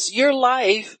says, your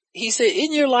life, he said,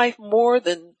 isn't your life more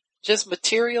than just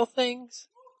material things?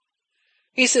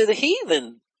 He said, the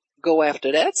heathen go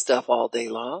after that stuff all day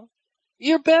long.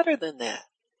 You're better than that.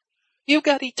 You've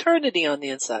got eternity on the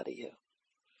inside of you.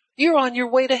 You're on your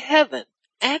way to heaven.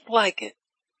 Act like it.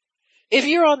 If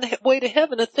you're on the way to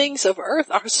heaven, the things of earth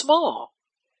are small.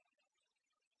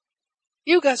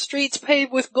 You got streets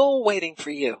paved with gold waiting for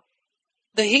you.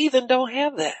 The heathen don't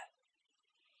have that.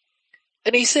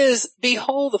 And he says,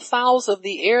 behold the fowls of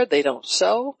the air, they don't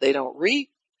sow, they don't reap,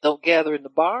 don't gather in the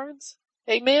barns.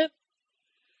 Amen.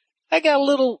 I got a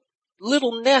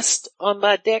little nest on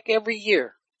my deck every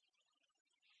year.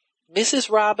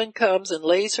 Mrs. Robin comes and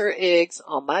lays her eggs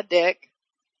on my deck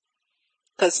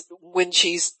because when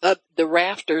she's up, the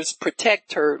rafters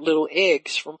protect her little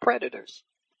eggs from predators.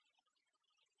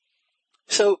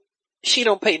 So she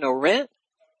don't pay no rent.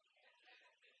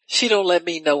 She don't let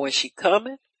me know when she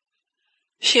coming.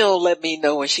 She don't let me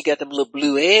know when she got them little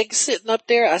blue eggs sitting up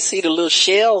there. I see the little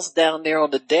shells down there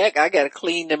on the deck. I got to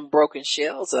clean them broken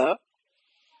shells up.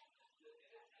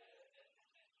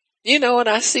 You know, and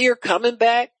I see her coming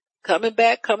back.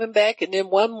 And then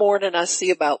one morning I see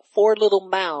about 4 little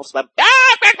mouths. I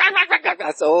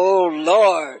said, oh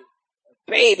Lord,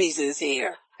 babies is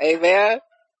here. Amen.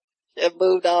 She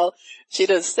moved all, she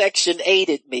done section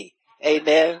 8'd me.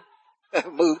 Amen.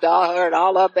 Moved all her and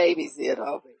all her babies in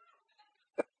on me.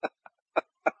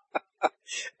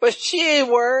 But she ain't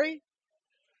worried.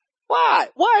 Why?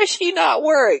 Why is she not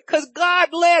worried? Cause God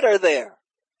led her there.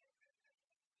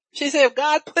 She said, if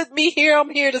God put me here, I'm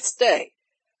here to stay.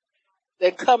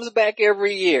 Then comes back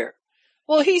every year.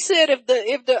 Well, he said,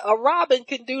 if a robin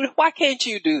can do it, why can't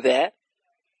you do that?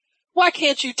 Why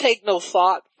can't you take no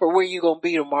thought for where you're going to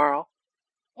be tomorrow?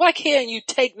 Why can't you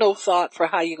take no thought for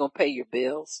how you're going to pay your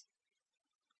bills?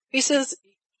 He says,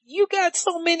 you got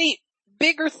so many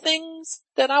bigger things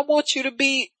that I want you to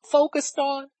be focused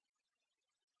on.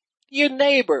 Your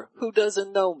neighbor who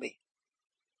doesn't know me.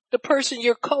 The person,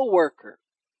 your coworker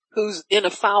who's in a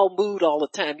foul mood all the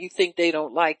time. You think they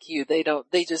don't like you. They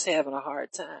just having a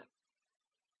hard time.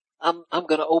 I'm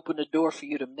going to open the door for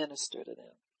you to minister to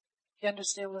them. You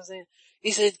understand what I'm saying?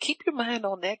 He said, keep your mind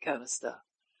on that kind of stuff.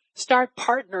 Start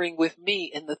partnering with me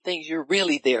in the things you're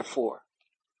really there for.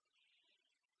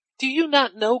 Do you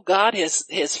not know God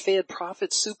has fed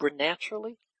prophets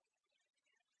supernaturally?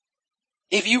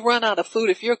 If you run out of food,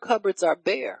 if your cupboards are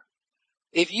bare,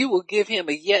 if you will give him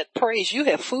a yet praise, you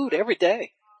have food every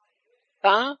day.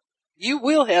 Huh? You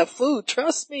will have food.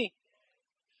 Trust me.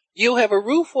 You'll have a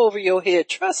roof over your head.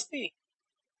 Trust me.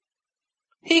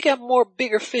 He got more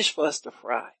bigger fish for us to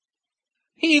fry.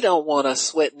 He don't want us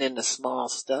sweating in the small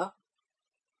stuff.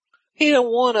 He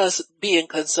don't want us being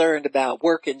concerned about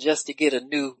working just to get a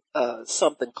new,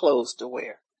 something clothes to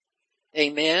wear.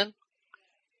 Amen.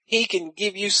 He can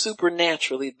give you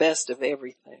supernaturally best of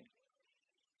everything.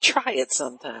 Try it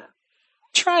sometime.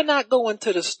 Try not going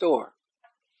to the store.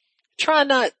 Try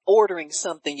not ordering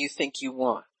something you think you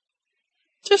want.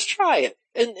 Just try it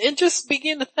and just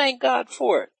begin to thank God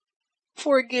for it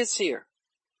before it gets here.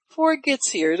 Before it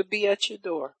gets here, it'll be at your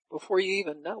door before you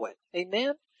even know it.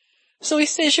 Amen. So he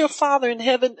says your Father in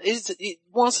heaven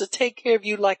wants to take care of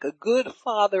you like a good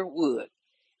father would.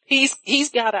 He's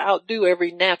got to outdo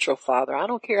every natural father. I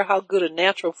don't care how good a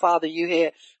natural father you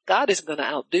had. God is going to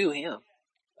outdo him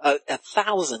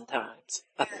 1,000 times.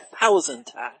 1,000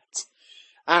 times.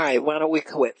 All right. Why don't we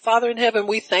quit? Father in heaven,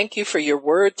 we thank you for your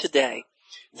word today.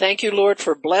 Thank you, Lord,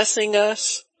 for blessing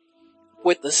us.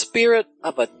 with the spirit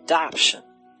of adoption,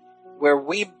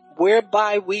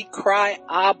 whereby we cry,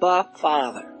 Abba,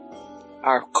 Father,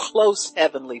 our close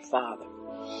heavenly Father,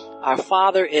 our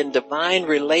Father in divine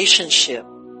relationship,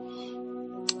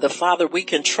 the Father we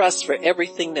can trust for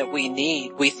everything that we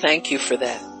need. We thank you for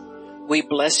that. We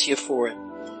bless you for it.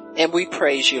 And we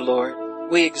praise you, Lord.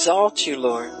 We exalt you,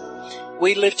 Lord.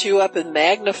 We lift you up and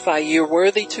magnify you. You're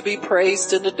worthy to be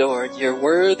praised and adored. You're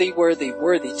worthy, worthy,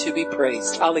 worthy to be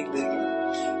praised.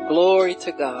 Hallelujah. Glory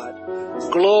to God.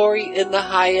 Glory in the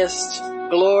highest.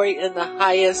 Glory in the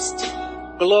highest.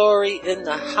 Glory in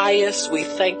the highest. We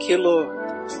thank you,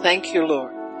 Lord. Thank you,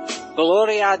 Lord.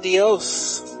 Gloria a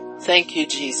Dios. Thank you,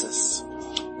 Jesus.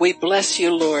 We bless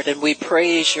you, Lord, and we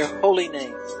praise your holy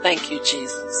name. Thank you,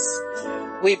 Jesus.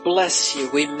 We bless you.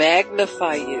 We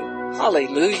magnify you.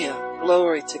 Hallelujah.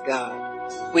 Glory to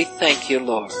God. We thank you,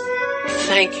 Lord.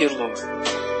 Thank you, Lord.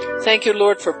 Thank you,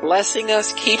 Lord, for blessing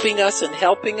us, keeping us, and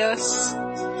helping us.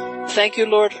 Thank you,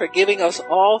 Lord, for giving us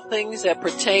all things that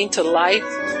pertain to life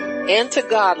and to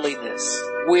godliness.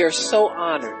 We are so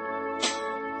honored.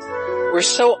 We're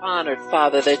so honored,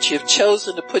 Father, that you've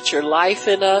chosen to put your life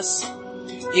in us.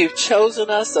 You've chosen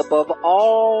us above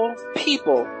all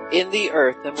people in the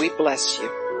earth, and we bless you.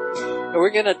 And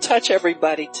we're going to touch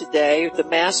everybody today with the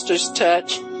Master's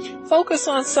touch. Focus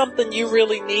on something you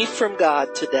really need from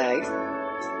God today,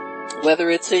 whether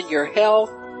it's in your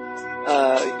health,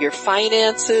 your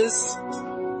finances,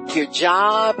 your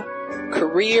job,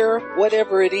 career,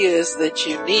 whatever it is that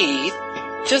you need.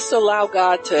 Just allow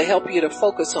God to help you to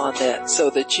focus on that so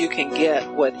that you can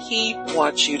get what He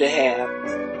wants you to have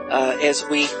as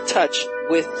we touch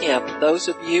with Him. Those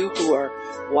of you who are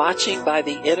watching by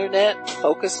the internet,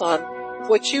 focus on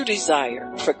what you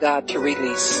desire for God to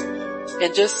release.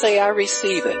 And just say, I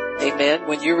receive it. Amen.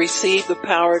 When you receive the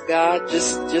power of God,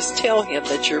 just tell Him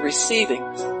that you're receiving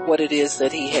what it is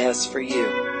that He has for you.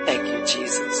 Thank you,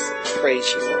 Jesus. Praise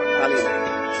you, Lord.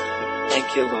 Hallelujah.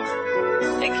 Thank you, Lord.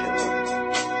 Thank you, Lord.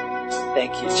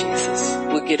 Thank you, Jesus.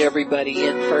 We'll get everybody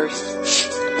in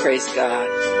first. Praise God.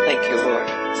 Thank you, Lord.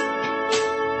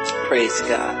 Praise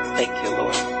God. Thank you,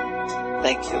 Lord.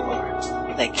 Thank you, Lord.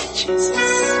 Thank you, Jesus.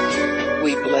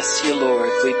 We bless you, Lord.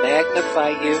 We magnify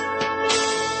you.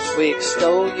 We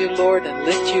extol you, Lord, and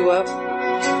lift you up.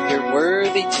 You're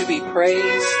worthy to be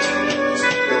praised.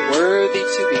 You're worthy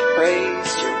to be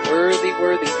praised. You're worthy,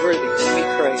 worthy, worthy to be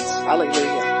praised.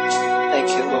 Hallelujah. Thank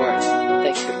you, Lord.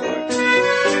 Thank you, Lord.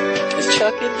 Is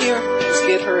Chuck in here? Let's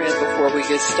get her in before we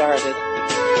get started,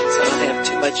 so I don't have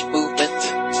too much movement.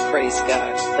 Praise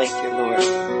God. Thank you, Lord.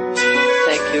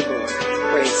 Thank you, Lord.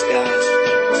 Praise God.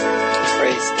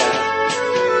 Praise God.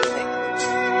 Thank you.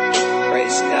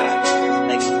 Praise God.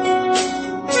 Thank you.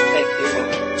 Thank you,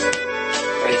 Lord.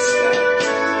 Praise God.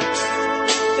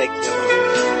 Thank you, Lord.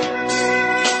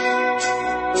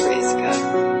 Praise God.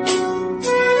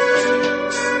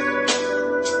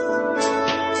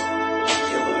 Thank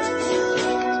you, Lord.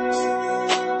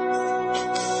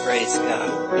 Praise God.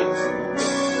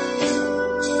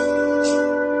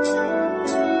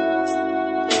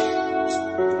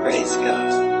 Praise God.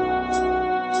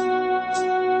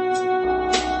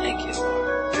 Thank you,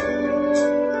 Lord.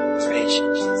 Praise you,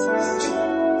 Jesus.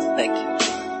 Thank you.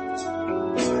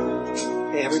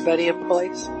 Okay, everybody in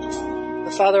place?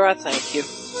 Father, I thank you.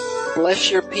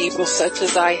 Bless your people such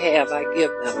as I have. I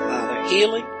give them, Father,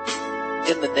 healing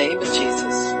in the name of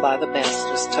Jesus by the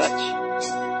Master's touch.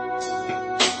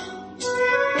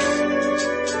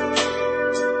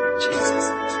 Jesus.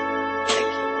 Thank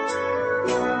you.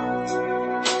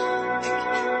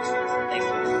 Thank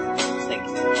you. Thank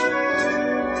you.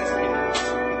 Thank you.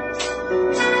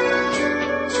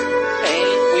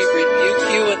 Pain, we rebuke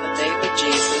you in the name of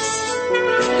Jesus.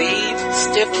 Leave,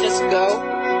 stiffness go,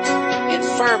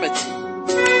 infirmity,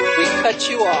 we cut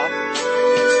you off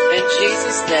in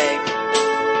Jesus' name.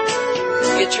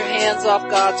 Get your hands off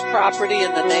God's property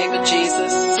in the name of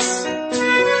Jesus.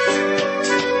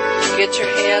 Get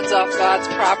your hands off God's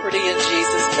property in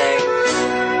Jesus' name.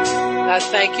 I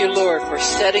thank you, Lord, for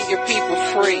setting your people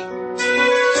free.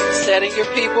 Setting your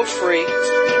people free.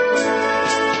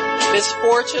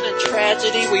 Misfortune and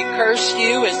tragedy, we curse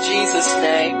you in Jesus'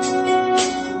 name.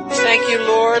 Thank you,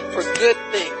 Lord, for good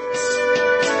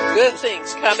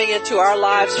things coming into our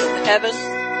lives from heaven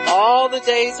all the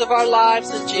days of our lives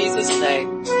in Jesus'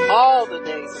 name. All the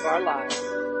days of our lives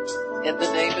in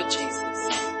the name of Jesus.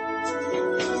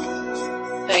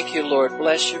 Thank you, Lord.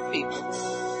 Bless your people.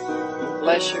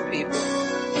 Bless your people.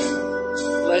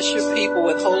 Bless your people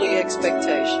with holy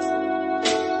expectation.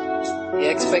 The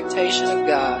expectation of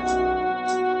God.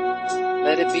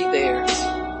 Let it be theirs.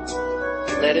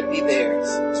 Let it be theirs.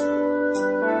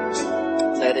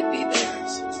 be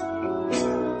theirs.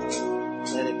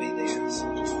 Let it be theirs.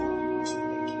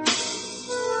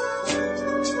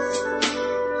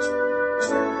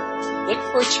 Look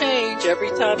for change every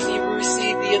time you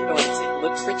receive the anointing.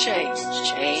 Look for change.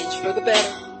 Change for the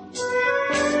better.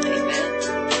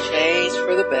 Amen. Change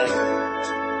for the better.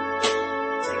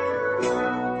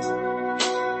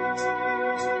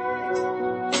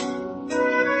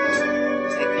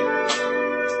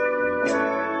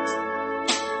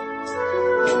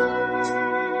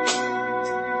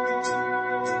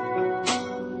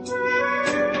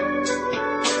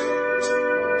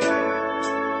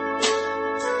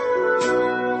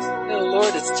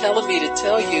 Telling me to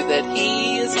tell you that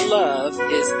His love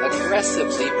is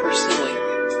aggressively pursuing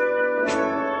you.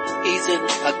 He's in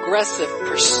aggressive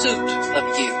pursuit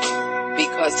of you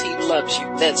because He loves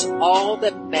you. That's all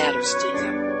that matters to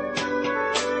Him,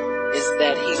 is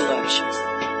that He loves you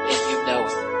and you know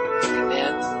it.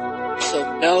 Amen. So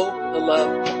know the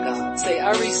love of God. Say,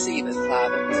 I receive it,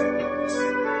 Father,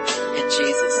 in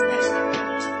Jesus'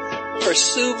 name.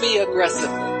 Pursue me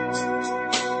aggressively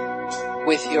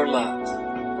with your love.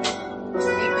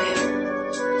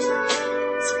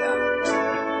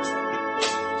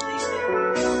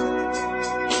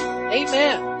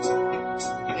 Amen.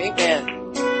 Amen. Amen.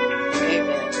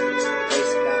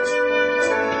 Praise God.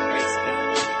 Praise God. Praise God.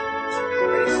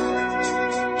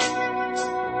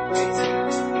 Praise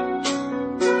God.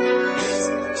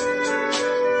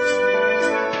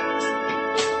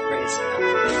 Praise God.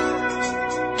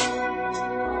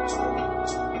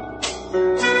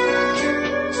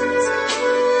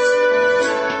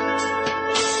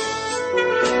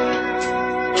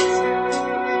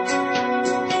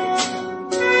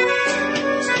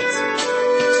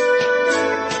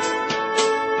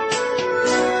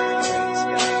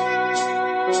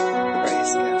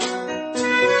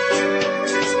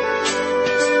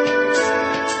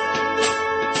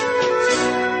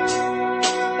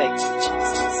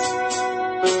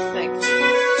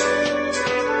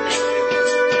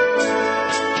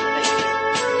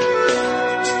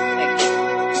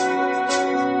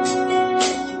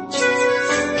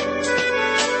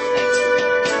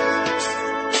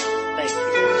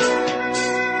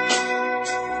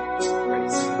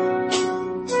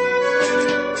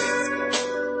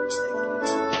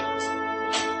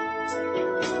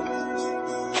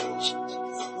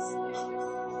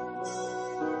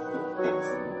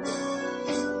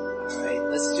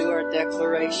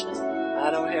 Declaration.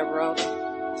 I don't have Rhoda.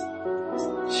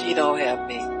 She don't have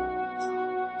me.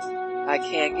 I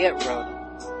can't get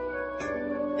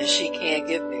Rhoda. And she can't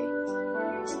get me.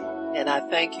 And I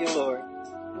thank you, Lord.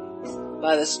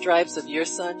 By the stripes of your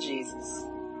Son, Jesus,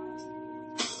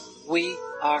 we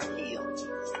are healed.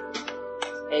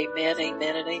 Amen,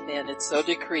 amen, and amen. It's so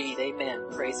decreed. Amen.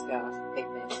 Praise God.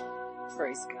 Amen.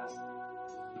 Praise God.